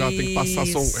afinado, já tem que passar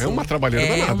som. É uma trabalheira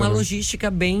danada. É uma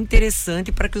logística bem interessante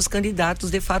para que os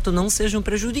candidatos de fato não sejam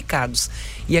prejudicados.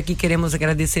 E aqui queremos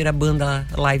agradecer a banda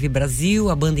Live Brasil,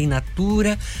 a banda In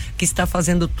Natura, que está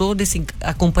fazendo todo esse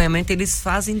acompanhamento. Eles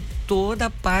fazem toda a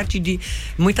parte de...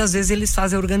 Muitas vezes eles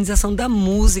fazem a organização da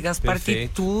música, as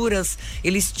partituras,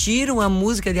 eles tiram a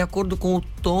música de acordo com o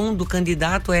tom do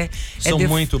candidato. São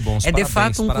muito bons. É de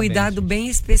fato um cuidado bem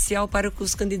especial para que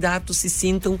os candidatos se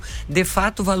sintam de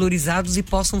fato valorizados e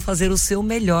possam fazer o seu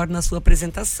melhor na sua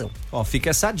apresentação. Ó, fica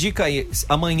essa dica aí.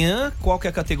 Amanhã, qual que é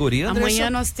a categoria, Andressa? Amanhã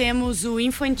nós temos o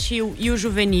infantil e o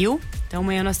juvenil. Então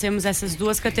amanhã nós temos essas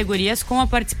 2 categorias com a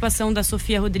participação da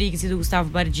Sofia Rodrigues e do Gustavo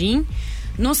Bardim.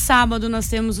 No sábado nós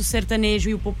temos o sertanejo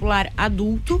e o popular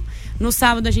adulto. No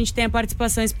sábado a gente tem a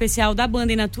participação especial da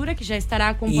banda In Natura, que já estará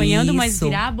acompanhando, mas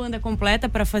virá a banda completa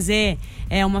para fazer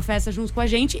uma festa junto com a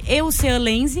gente. E o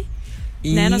Cealense.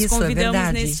 Né? Nós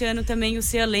convidamos neste ano também o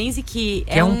Cealense, que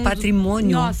é um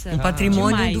patrimônio,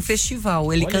 patrimônio do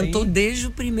festival. Ele cantou desde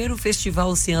o primeiro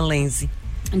festival Cealense.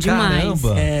 Demais.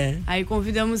 Aí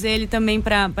convidamos ele também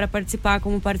para participar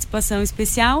como participação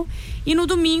especial. E no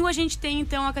domingo a gente tem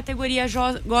então a categoria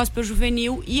gospel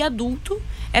juvenil e adulto.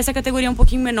 Essa categoria é um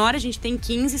pouquinho menor, a gente tem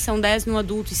 15, são 10 no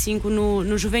adulto e 5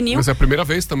 no juvenil. Mas é a primeira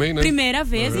vez também, né? Primeira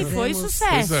vez e foi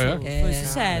sucesso. Foi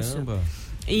sucesso. Caramba.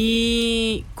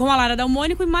 E com a Lara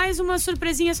Dalmônico e mais uma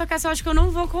surpresinha, só que essa eu acho que eu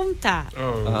não vou contar.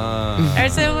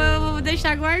 Essa eu vou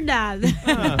deixar guardada.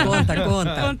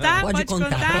 Contar? Pode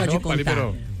contar.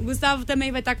 O Gustavo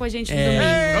também vai estar com a gente no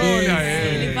domingo.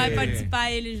 Ele vai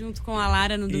participar, ele junto com a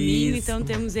Lara no domingo. Então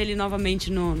temos ele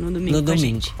novamente no domingo com a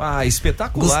gente.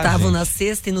 Espetacular, Gustavo gente. Na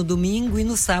sexta e no domingo, e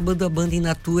no sábado a banda In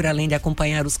Natura, além de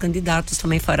acompanhar os candidatos,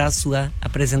 também fará a sua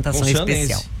apresentação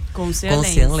especial. Com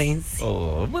Cealense.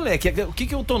 Moleque, o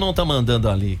que o Tonão tá mandando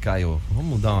ali, Caio?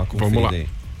 Vamos dar uma conferida aí.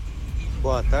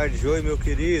 Boa tarde, Joey, meu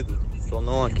querido.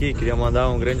 Tonão aqui, queria mandar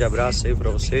um grande abraço aí pra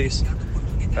vocês,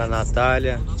 pra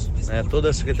Natália, né, toda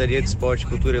a Secretaria de Esporte,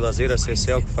 Cultura e Lazer, a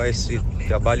CECEL, que faz esse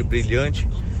trabalho brilhante,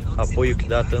 apoio que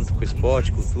dá tanto pro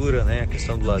esporte, cultura, né, a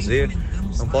questão do lazer.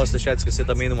 Não posso deixar de esquecer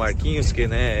também do Marquinhos, que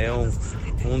né, é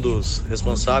um dos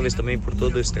responsáveis também por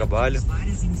todo esse trabalho.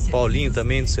 Paulinho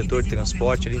também do setor de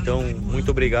transporte. Então,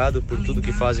 muito obrigado por tudo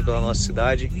que fazem pela nossa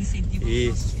cidade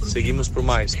e seguimos por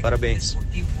mais. Parabéns.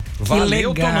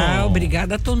 Valeu, que legal, Tonon.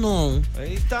 Obrigada, Tonon.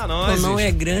 Eita, nós. Tonon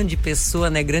é grande pessoa,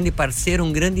 né? Grande parceiro,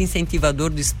 um grande incentivador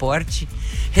do esporte.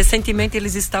 Recentemente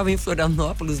eles estavam em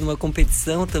Florianópolis numa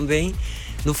competição também,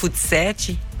 no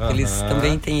Futset. Eles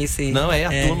também têm esse... Não, é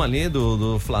a turma ali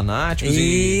do Flanáticos.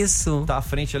 Isso. E tá à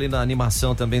frente ali na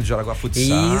animação também do Jaraguá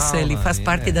Futsal. Isso, ele faz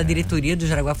parte da diretoria do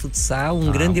Jaraguá Futsal,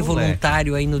 um grande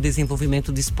voluntário aí no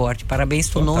desenvolvimento do esporte. Parabéns,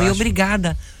 Tonon, e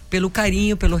obrigada pelo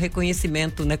carinho, pelo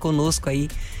reconhecimento, né, conosco aí,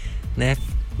 né?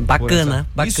 Bacana.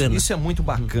 Isso é muito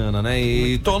bacana, né?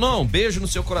 E Tonão, beijo no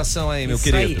seu coração aí, meu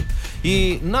querido. Aí.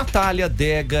 E Natália,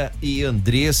 Dega e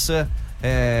Andressa,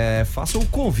 façam o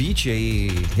convite aí,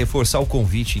 reforçar o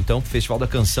convite então pro Festival da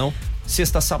Canção,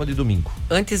 sexta, sábado e domingo.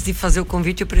 Antes de fazer o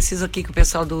convite, eu preciso aqui que o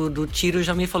pessoal do tiro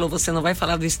já me falou, você não vai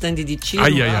falar do stand de tiro?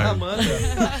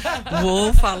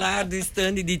 Vou falar do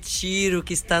stand de tiro,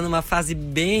 que está numa fase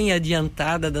bem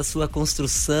adiantada da sua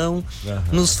construção.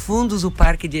 Nos fundos do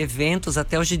parque de eventos,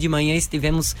 até hoje de manhã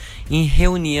estivemos em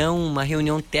uma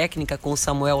reunião técnica com o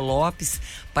Samuel Lopes,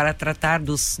 para tratar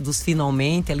dos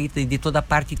finalmente ali, de toda a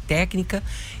parte técnica,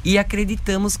 e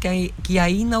acreditamos que a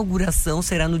inauguração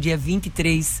será no dia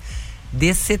 23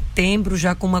 de setembro,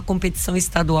 já com uma competição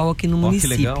estadual aqui no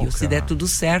município, legal, se der tudo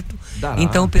certo.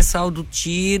 Então o pessoal do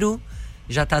tiro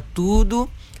já está tudo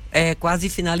quase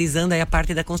finalizando aí a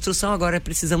parte da construção. Agora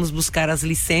precisamos buscar as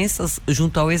licenças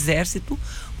junto ao Exército,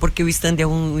 porque o stand é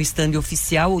um stand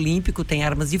oficial olímpico, tem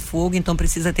armas de fogo, então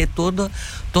precisa ter toda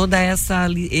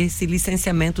esse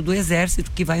licenciamento do Exército,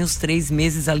 que vai uns 3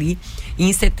 meses ali, e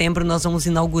em setembro nós vamos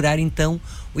inaugurar então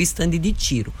o stand de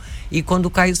tiro. E quando o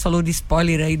Caio falou de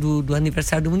spoiler aí do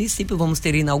aniversário do município, vamos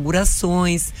ter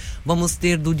inaugurações, vamos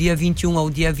ter do dia 21 ao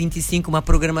dia 25 uma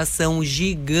programação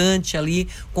gigante ali,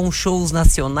 com shows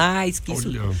nacionais,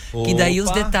 que daí os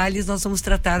detalhes nós vamos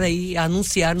tratar aí,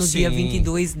 anunciar no dia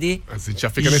 22 de a gente já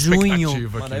fica junho,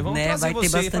 né? Vai ter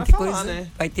bastante coisa, né?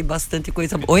 Vai ter bastante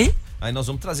coisa. Oi? Aí nós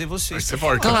vamos trazer vocês.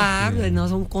 Claro,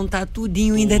 nós vamos contar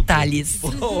tudinho em detalhes.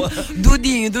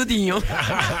 Dudinho.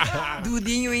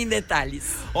 Dudinho em detalhes.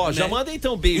 Ó, já manda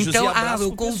então beijos então, e abraços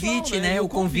o convite, pessoal, né? O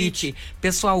convite.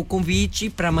 Pessoal, o convite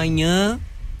para amanhã,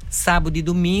 sábado e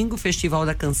domingo, Festival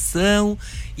da Canção,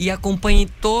 e acompanhe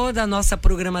toda a nossa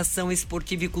programação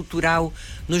esportiva e cultural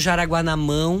no Jaraguá na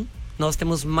Mão. Nós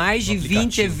temos mais de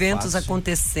 20 eventos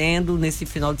acontecendo nesse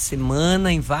final de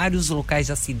semana em vários locais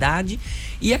da cidade,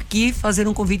 e aqui fazer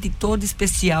um convite todo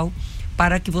especial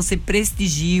para que você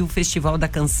prestigie o Festival da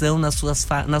Canção na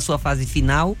sua fase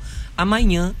final,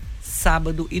 amanhã,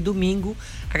 sábado e domingo.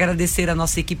 Agradecer a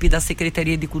nossa equipe da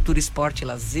Secretaria de Cultura, Esporte e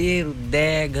Lazer, o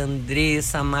Dega,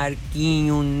 Andressa,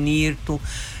 Marquinho, Nirto,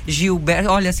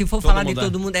 Gilberto. Olha, se for falar de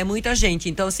todo mundo, é muita gente.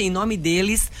 Então, assim, em nome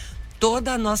deles,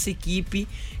 toda a nossa equipe,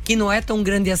 que não é tão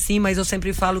grande assim, mas eu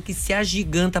sempre falo que se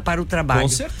agiganta para o trabalho. Com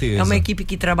certeza. É uma equipe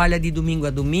que trabalha de domingo a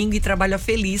domingo e trabalha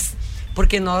feliz,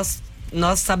 porque nós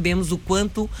sabemos o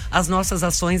quanto as nossas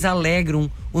ações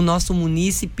alegram o nosso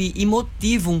munícipe e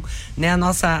motivam, né, a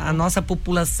nossa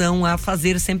população a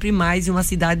fazer sempre mais e uma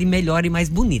cidade melhor e mais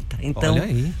bonita. Então,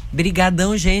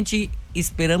 brigadão, gente.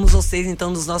 Esperamos vocês,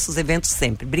 então, nos nossos eventos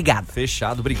sempre. Obrigado.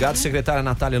 Fechado. Obrigado, secretária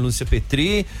Natália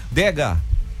Petry. Dega,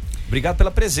 obrigado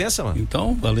pela presença, mano.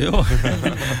 Então, valeu.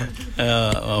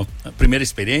 A primeira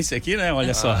experiência aqui, né?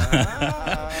 Olha só.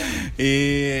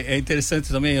 E é interessante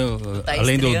também,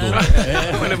 além do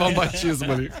vou levar um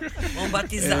batismo ali. Vamos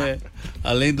batizar.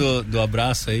 Além do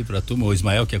abraço aí pra turma, o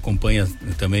Ismael, que acompanha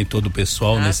também todo o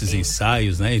pessoal nesses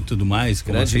ensaios, né? E tudo mais,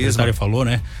 como a secretária falou,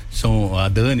 né? São a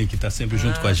Dani, que tá sempre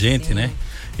junto com a gente, né?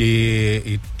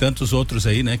 E tantos outros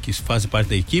aí, né? Que fazem parte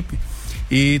da equipe.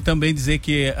 E também dizer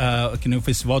que no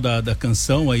Festival da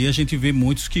Canção aí a gente vê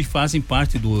muitos que fazem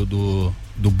parte do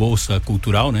Bolsa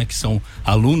Cultural, né? Que são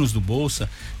alunos do Bolsa,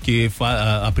 que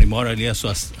aprimoram ali a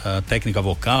técnica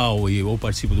vocal ou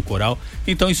participam do coral.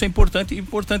 Então isso é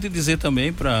importante dizer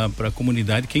também para a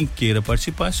comunidade, quem queira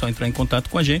participar, é só entrar em contato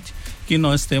com a gente, que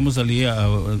nós temos ali,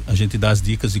 a gente dá as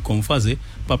dicas de como fazer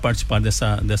para participar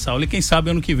dessa aula, e quem sabe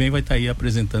ano que vem vai estar aí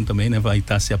apresentando também, né? Vai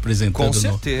estar se apresentando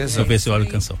no Festival da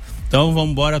Canção. Então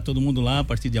vamos embora, todo mundo lá a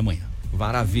partir de amanhã.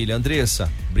 Maravilha.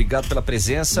 Andressa, obrigado pela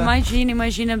presença.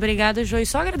 Imagina, obrigada, Jô. E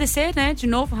só agradecer, né, de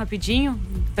novo, rapidinho,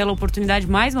 pela oportunidade,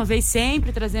 mais uma vez,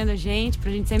 sempre trazendo a gente,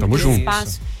 pra gente sempre ter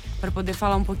espaço para poder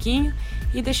falar um pouquinho,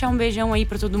 e deixar um beijão aí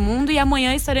pra todo mundo, e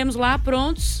amanhã estaremos lá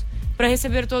prontos para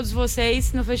receber todos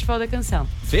vocês no Festival da Canção.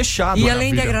 Fechado. E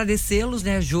além de agradecê-los,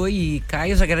 né, Jô e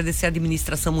Caio, agradecer a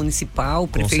administração municipal, o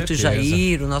prefeito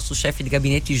Jair, o nosso chefe de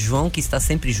gabinete João, que está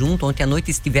sempre junto. Ontem à noite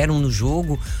estiveram no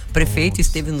jogo, o prefeito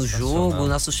esteve no jogo, o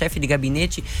nosso chefe de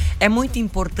gabinete. É muito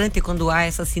importante quando há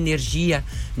essa sinergia,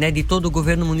 né, de todo o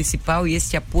governo municipal, e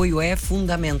esse apoio é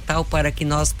fundamental para que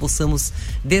nós possamos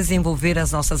desenvolver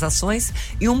as nossas ações.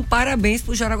 E um parabéns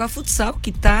pro Jaraguá Futsal,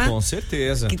 que tá, com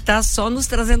certeza, que tá só nos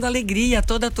trazendo alegria,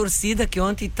 toda a torcida que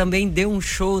ontem também deu um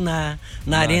show na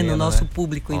arena, o nosso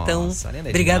público. Então,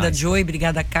 obrigada, Joey,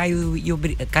 obrigada, Caio, e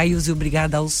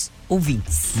obrigada aos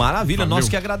ouvintes. Maravilha, nós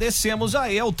que agradecemos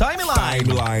aí, é o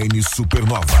Timeline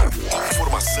Supernova.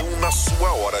 Informação na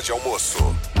sua hora de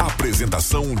almoço.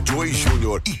 Apresentação Joey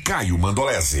Júnior e Caio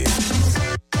Mandolesi.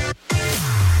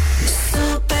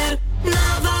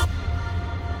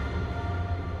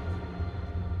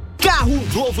 Carro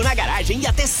novo na garagem e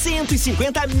até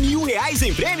R$150 mil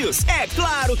em prêmios? É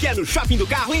claro que é no Shopping do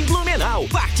Carro em Blumenau.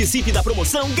 Participe da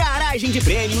promoção Garagem de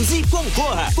Prêmios e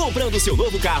concorra. Comprando seu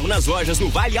novo carro nas lojas no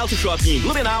Vale Alto Shopping em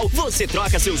Blumenau, você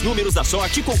troca seus números da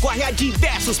sorte e concorre a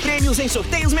diversos prêmios em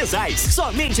sorteios mensais.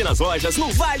 Somente nas lojas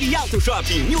no Vale Alto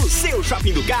Shopping e o seu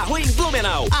Shopping do Carro em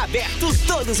Blumenau. Aberto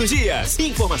todos os dias.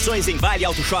 Informações em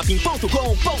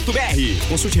valeautoshopping.com.br.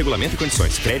 Consulte regulamento e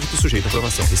condições. Crédito sujeito à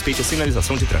aprovação. Respeite a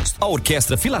sinalização de trânsito. A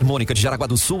Orquestra Filarmônica de Jaraguá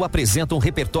do Sul apresenta um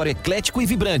repertório eclético e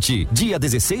vibrante. Dia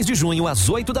 16 de junho, às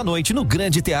 8 da noite, no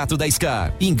Grande Teatro da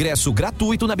Scar. Ingresso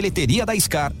gratuito na bilheteria da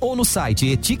Scar ou no site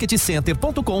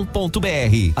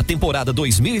eticketcenter.com.br. A temporada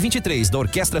 2023 da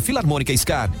Orquestra Filarmônica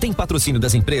Scar tem patrocínio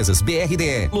das empresas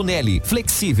BRDE, Lunelli,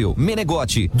 Flexível,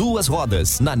 Menegote, Duas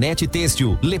Rodas, Nanete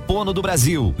Têxtil, Lepono do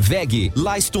Brasil, VEG,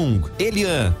 Leistung,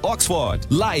 Elian, Oxford,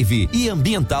 Live e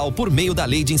Ambiental por meio da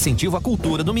Lei de Incentivo à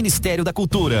Cultura do Ministério da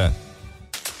Cultura.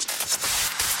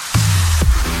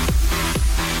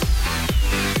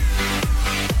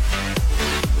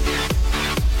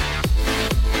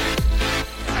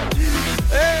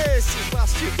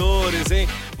 Hein?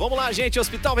 Vamos lá, gente,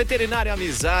 Hospital Veterinário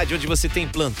Amizade, onde você tem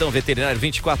plantão veterinário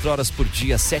 24 horas por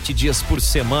dia, 7 dias por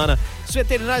semana. Os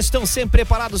veterinários estão sempre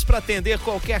preparados para atender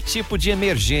qualquer tipo de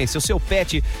emergência. O seu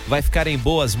pet vai ficar em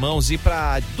boas mãos e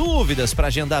para dúvidas, para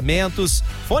agendamentos,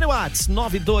 fone WhatsApp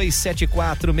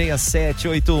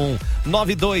 92746781,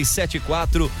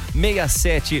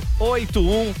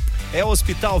 92746781. É o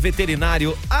Hospital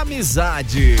Veterinário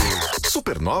Amizade.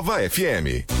 Supernova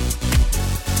FM.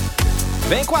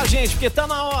 Vem com a gente, porque tá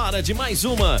na hora de mais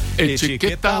uma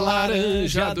Etiqueta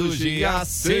Laranja do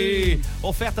Giasse.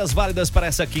 Ofertas válidas para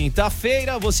essa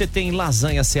quinta-feira. Você tem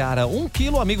lasanha Seara 1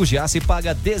 kg, amigo Giasse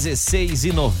paga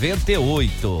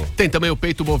R$16,98. Tem também o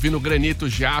peito bovino granito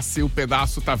Giasse, o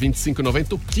pedaço tá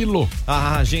R$25,90 o quilo.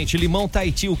 Ah, gente, limão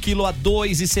Tahiti, o quilo a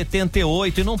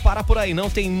R$2,78. E não para por aí, não.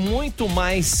 Tem muito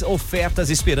mais ofertas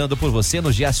esperando por você no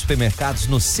Giasse Supermercados,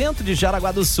 no centro de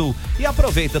Jaraguá do Sul. E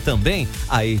aproveita também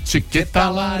a Etiqueta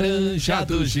Laranja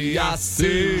do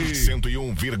Giasse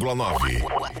 101,9.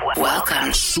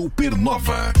 Welcome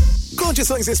Supernova.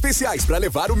 Condições especiais para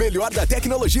levar o melhor da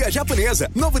tecnologia japonesa.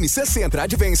 Novo Nissan Sentra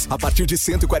Advance a partir de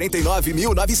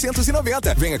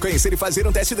 149.990. Venha conhecer e fazer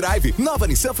um test drive. Nova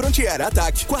Nissan Frontier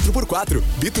Attack 4x4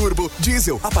 biturbo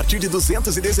diesel a partir de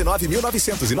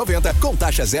 219.990 com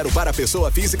taxa zero para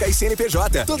pessoa física e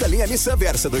CNPJ. Toda linha Nissan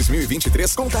Versa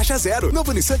 2023 com taxa zero.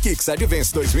 Novo Nissan Kicks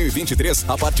Advance 2023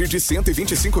 a partir de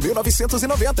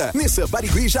 125.990. Nissan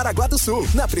Barigui Jaraguá do Sul.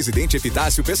 Na Presidente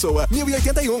Epitácio Pessoa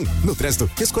 1081. No trânsito,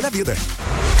 escolha a vida.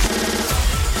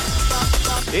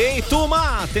 Ei,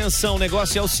 turma, atenção, o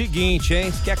negócio é o seguinte,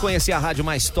 hein? Quer conhecer a rádio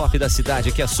mais top da cidade,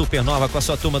 aqui é a Supernova, com a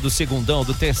sua turma do segundão,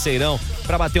 do terceirão,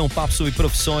 pra bater um papo sobre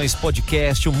profissões,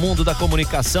 podcast, o mundo da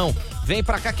comunicação? Vem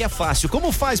pra cá que é fácil.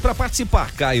 Como faz pra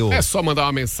participar, Caio? É só mandar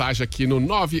uma mensagem aqui no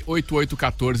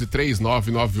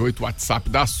 988143998, WhatsApp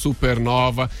da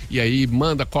Supernova, e aí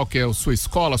manda qual que é a sua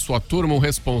escola, sua turma, um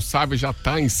responsável já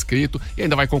tá inscrito e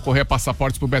ainda vai concorrer a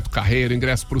passaportes pro Beto Carreiro,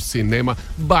 ingresso pro cinema,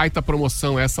 baita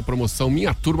promoção, essa promoção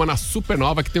Minha Turma na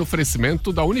Supernova, que tem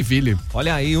oferecimento da Univille.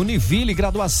 Olha aí, Univille,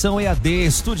 graduação EAD,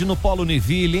 estude no Polo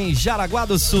Univille, em Jaraguá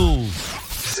do Sul.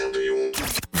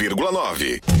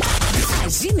 101,9. A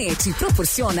Ginete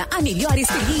proporciona a melhor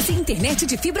experiência em internet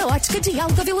de fibra ótica de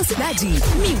alta velocidade. 1000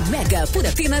 mega por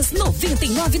apenas R$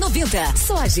 99,90.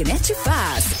 Só a Ginete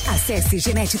faz. Acesse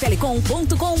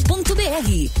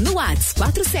ginetetelecom.com.br. No WhatsApp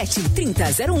 47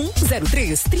 3001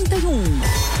 0331.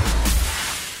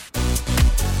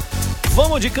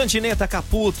 Vamos de Cantineta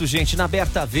Caputo, gente, na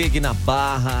Berta Veg, na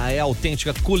Barra, é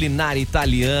autêntica culinária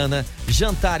italiana,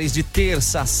 jantares de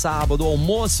terça a sábado,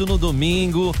 almoço no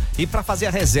domingo. E pra fazer a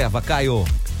reserva, Caio?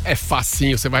 É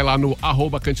facinho, você vai lá no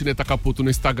 @Cantineta Caputo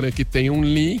no Instagram, que tem um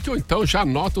link, ou então já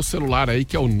anota o celular aí,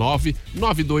 que é o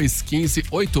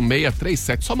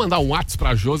 99215-8637. Só mandar um WhatsApp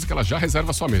pra Josi que ela já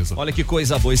reserva a sua mesa. Olha que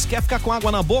coisa boa, se quer ficar com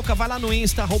água na boca, vai lá no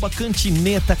Insta,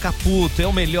 @Cantineta Caputo, é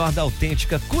o melhor da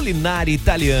autêntica culinária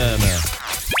italiana.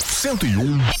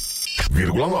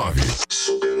 101,9.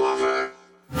 Supernova.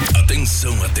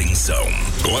 Atenção, atenção.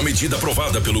 Com a medida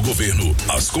aprovada pelo governo,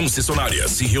 as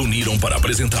concessionárias se reuniram para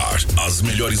apresentar as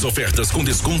melhores ofertas com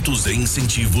descontos e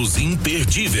incentivos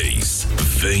imperdíveis.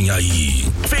 Vem aí.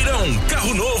 Feirão Carro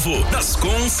carro novo das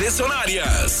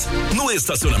concessionárias. No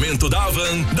estacionamento da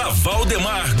Avan, da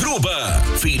Valdemar Gruba.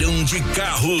 Feirão de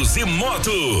carros e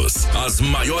motos. As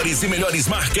maiores e melhores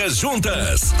marcas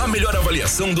juntas. A melhor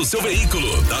avaliação do seu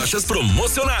veículo. Taxas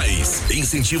promocionais.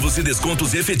 Incentivos e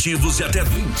descontos efetivos de até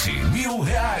R$20 mil.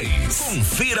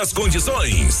 Confira as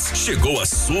condições. Chegou a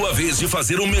sua vez de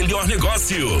fazer o melhor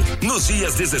negócio. Nos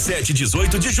dias 17 e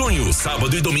 18 de junho,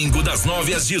 sábado e domingo, das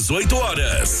 9 às 18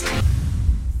 horas.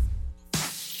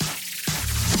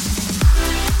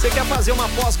 Você quer fazer uma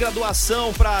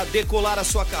pós-graduação para decolar a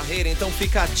sua carreira? Então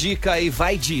fica a dica aí,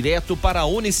 vai direto para a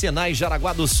Unisenai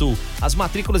Jaraguá do Sul. As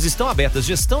matrículas estão abertas.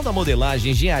 Gestão da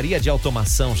modelagem, engenharia de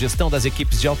automação, gestão das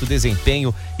equipes de alto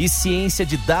desempenho e ciência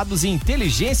de dados e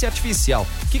inteligência artificial.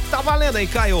 O que tá valendo aí,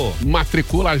 Caio?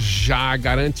 Matricula já,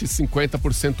 garante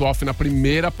 50% off na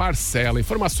primeira parcela.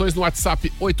 Informações no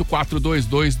WhatsApp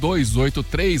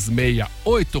 84222836.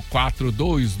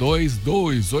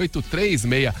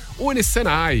 84222836.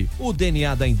 Unisenai. O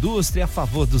DNA da indústria a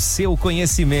favor do seu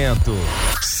conhecimento.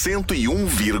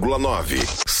 101,9.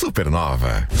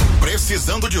 Supernova.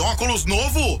 Precisando de óculos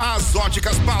novo? As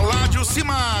óticas Paládio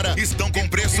Simara estão com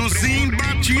preços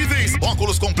imbatíveis.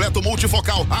 Óculos completo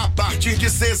multifocal a partir de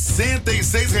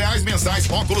R$66 mensais.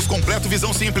 Óculos completo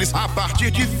visão simples a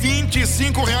partir de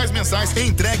R$25 mensais.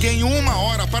 Entregue em 1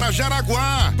 hora para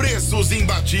Jaraguá. Preços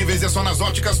imbatíveis é só nas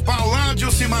óticas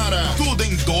Paládio Simara. Tudo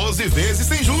em 12 vezes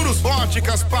sem juros.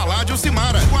 Óticas Paládio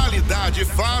Simara. Qualidade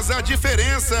faz a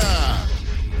diferença.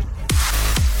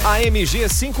 A MG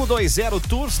 520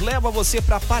 Tours leva você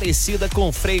pra Aparecida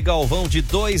com Frei Galvão de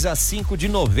 2 a 5 de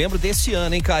novembro deste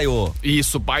ano, hein, Caio?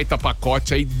 Isso, baita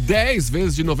pacote aí, 10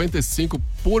 vezes de 95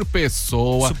 por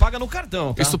pessoa. Isso paga no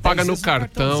cartão, tá? Isso paga no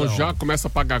cartão, já começa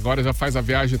a pagar agora, já faz a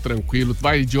viagem tranquilo,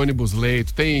 vai de ônibus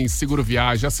leito, tem seguro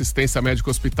viagem, assistência médica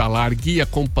hospitalar, guia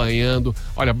acompanhando.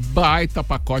 Olha, baita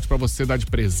pacote pra você dar de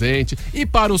presente. E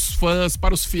para os fãs,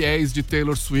 para os fiéis de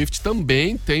Taylor Swift,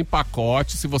 também tem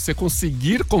pacote. Se você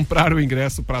conseguir comprar o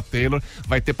ingresso para Taylor,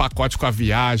 vai ter pacote com a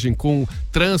viagem, com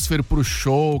transfer pro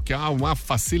show, que é uma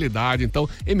facilidade. Então,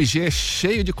 MG é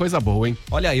cheio de coisa boa, hein?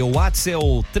 Olha aí, o WhatsApp é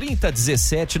o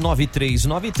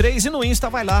 30179393 e no Insta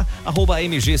vai lá,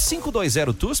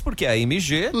 @MG520 Tours, porque a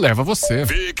MG leva você.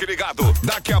 Fique ligado,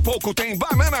 daqui a pouco tem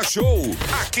Banana Show,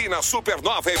 aqui na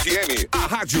Supernova FM, a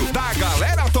rádio da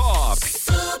galera top.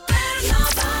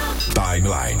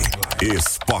 Timeline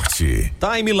Esporte.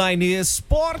 Timeline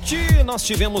Esporte, nós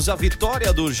tivemos a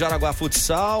vitória do Jaraguá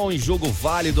Futsal em jogo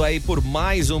válido aí por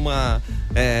mais uma...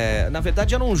 na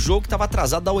verdade era um jogo que estava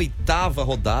atrasado da 8ª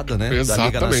rodada, né?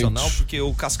 Exatamente. Da Liga Nacional, porque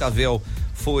o Cascavel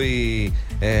foi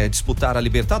disputar a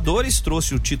Libertadores,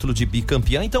 trouxe o título de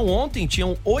bicampeão. Então ontem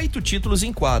tinham 8 títulos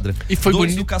em quadra. E foi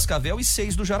 2 do Cascavel e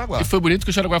 6 do Jaraguá. E foi bonito que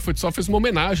o Jaraguá Futsal fez uma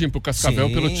homenagem pro Cascavel.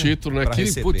 Sim, pelo título, né? Que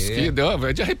deu,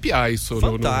 é de arrepiar isso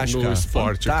no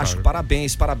esporte. Fantástico, cara.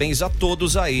 Parabéns a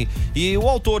todos aí. E o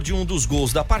autor de um dos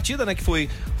gols da partida, né? Que foi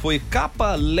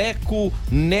Capa, Leco,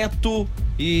 Neto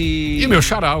e meu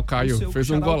xará, o Caio,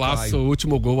 fez um golaço, o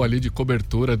último gol ali de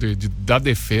cobertura da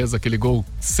defesa, aquele gol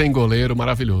sem goleiro,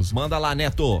 maravilhoso. Manda lá,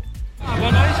 Neto.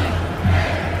 Boa noite.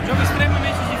 Jogo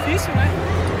extremamente difícil, né?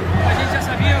 A gente já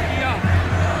sabia que ia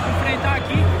enfrentar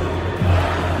aqui,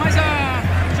 mas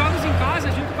jogos em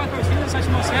casa, junto com a torcida, essa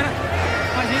atmosfera,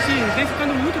 a gente vem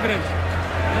ficando muito grande.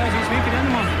 A gente vem criando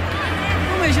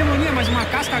uma hegemonia, mas uma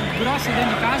casca grossa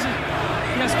dentro de casa,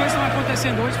 e as coisas estão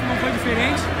acontecendo hoje, que não foi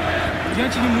diferente.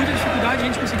 Diante de muita dificuldade, a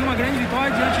gente conseguiu uma grande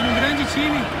vitória diante de um grande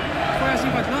time. Foi assim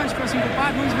com o Atlântico, foi assim com o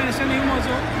Pato, não desmereceu nenhuma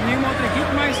outra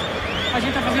equipe, mas a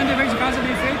gente está fazendo o dever de casa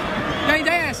bem feito. E a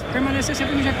ideia é essa, permanecer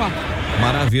sempre no G4.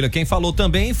 Maravilha. Quem falou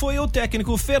também foi o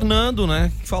técnico Fernando,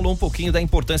 né? Que falou um pouquinho da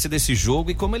importância desse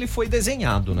jogo e como ele foi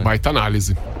desenhado, né? Baita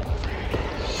análise.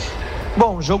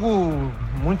 Bom, jogo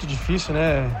muito difícil,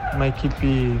 né? Uma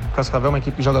equipe, Cascavel, uma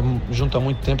equipe que joga junto há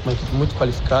muito tempo, uma equipe muito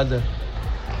qualificada.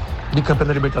 De campeão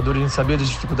da Libertadores, a gente sabia das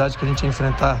dificuldades que a gente ia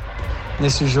enfrentar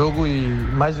nesse jogo e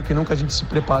mais do que nunca a gente se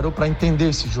preparou para entender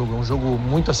esse jogo. É um jogo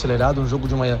muito acelerado, um jogo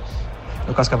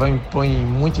o Cascavel impõe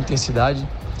muita intensidade,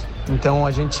 então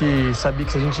a gente sabia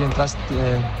que se a gente entrasse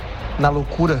na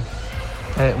loucura,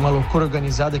 uma loucura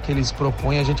organizada que eles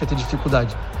propõem, a gente ia ter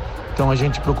dificuldade. Então a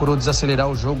gente procurou desacelerar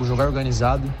o jogo, jogar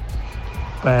organizado,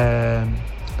 para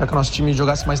que o nosso time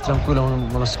jogasse mais tranquilo.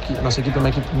 A nossa equipe é uma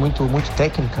equipe muito, muito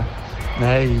técnica,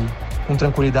 né? E com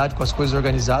tranquilidade, com as coisas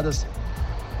organizadas,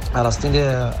 elas tendem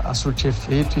a surtir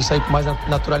efeito e sair com mais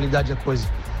naturalidade a coisa.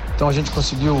 Então a gente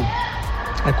conseguiu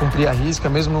cumprir a risca,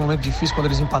 mesmo no momento difícil, quando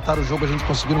eles empataram o jogo, a gente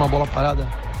conseguiu numa bola parada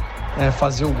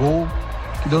fazer o gol,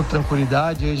 que deu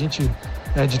tranquilidade, e a gente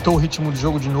ditou o ritmo do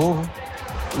jogo de novo.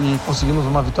 e conseguimos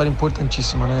uma vitória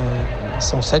importantíssima, né?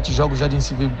 São 7 jogos já de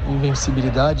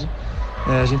invencibilidade.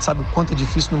 A gente sabe o quanto é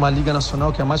difícil numa liga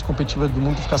nacional, que é a mais competitiva do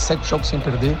mundo, ficar 7 jogos sem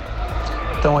perder.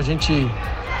 Então a gente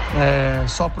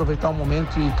só aproveitar o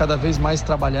momento e cada vez mais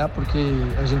trabalhar, porque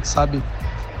a gente sabe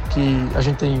que a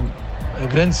gente tem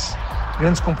grandes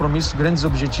compromissos, grandes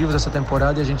objetivos essa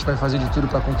temporada, e a gente vai fazer de tudo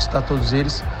para conquistar todos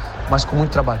eles, mas com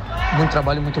muito trabalho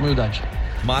e muita humildade.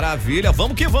 Maravilha,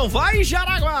 vamos que vamos, vai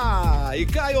Jaraguá! E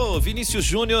Caio, Vinícius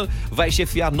Júnior vai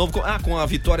chefiar novo, com a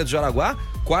vitória do Jaraguá,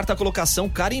 4ª colocação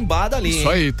carimbada ali. Isso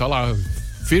aí, tá lá,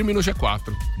 firme no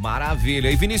G4.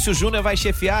 Maravilha, e Vinícius Júnior vai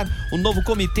chefiar o novo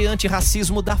comitê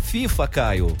antirracismo da FIFA,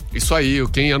 Caio. Isso aí,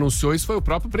 quem anunciou isso foi o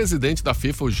próprio presidente da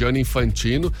FIFA, o Gianni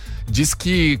Infantino, diz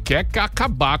que quer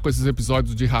acabar com esses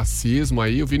episódios de racismo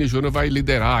aí, o Vini Júnior vai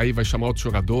liderar aí, vai chamar outros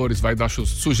jogadores, vai dar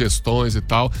sugestões e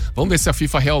tal. Vamos ver se a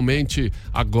FIFA realmente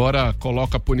agora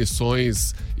coloca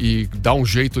punições e dá um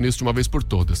jeito nisso de uma vez por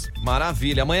todas.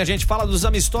 Maravilha, amanhã a gente fala dos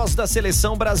amistosos da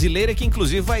seleção brasileira, que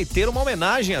inclusive vai ter uma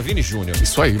homenagem a Vini Júnior.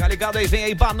 Isso aí. Fica ligado aí, vem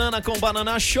aí Banana com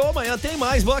Banana Show, amanhã tem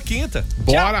mais, boa quinta.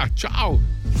 Bora, tchau.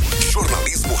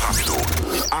 Jornalismo rápido,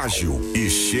 ágil e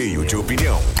cheio de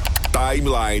opinião.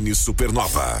 Timeline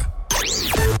Supernova.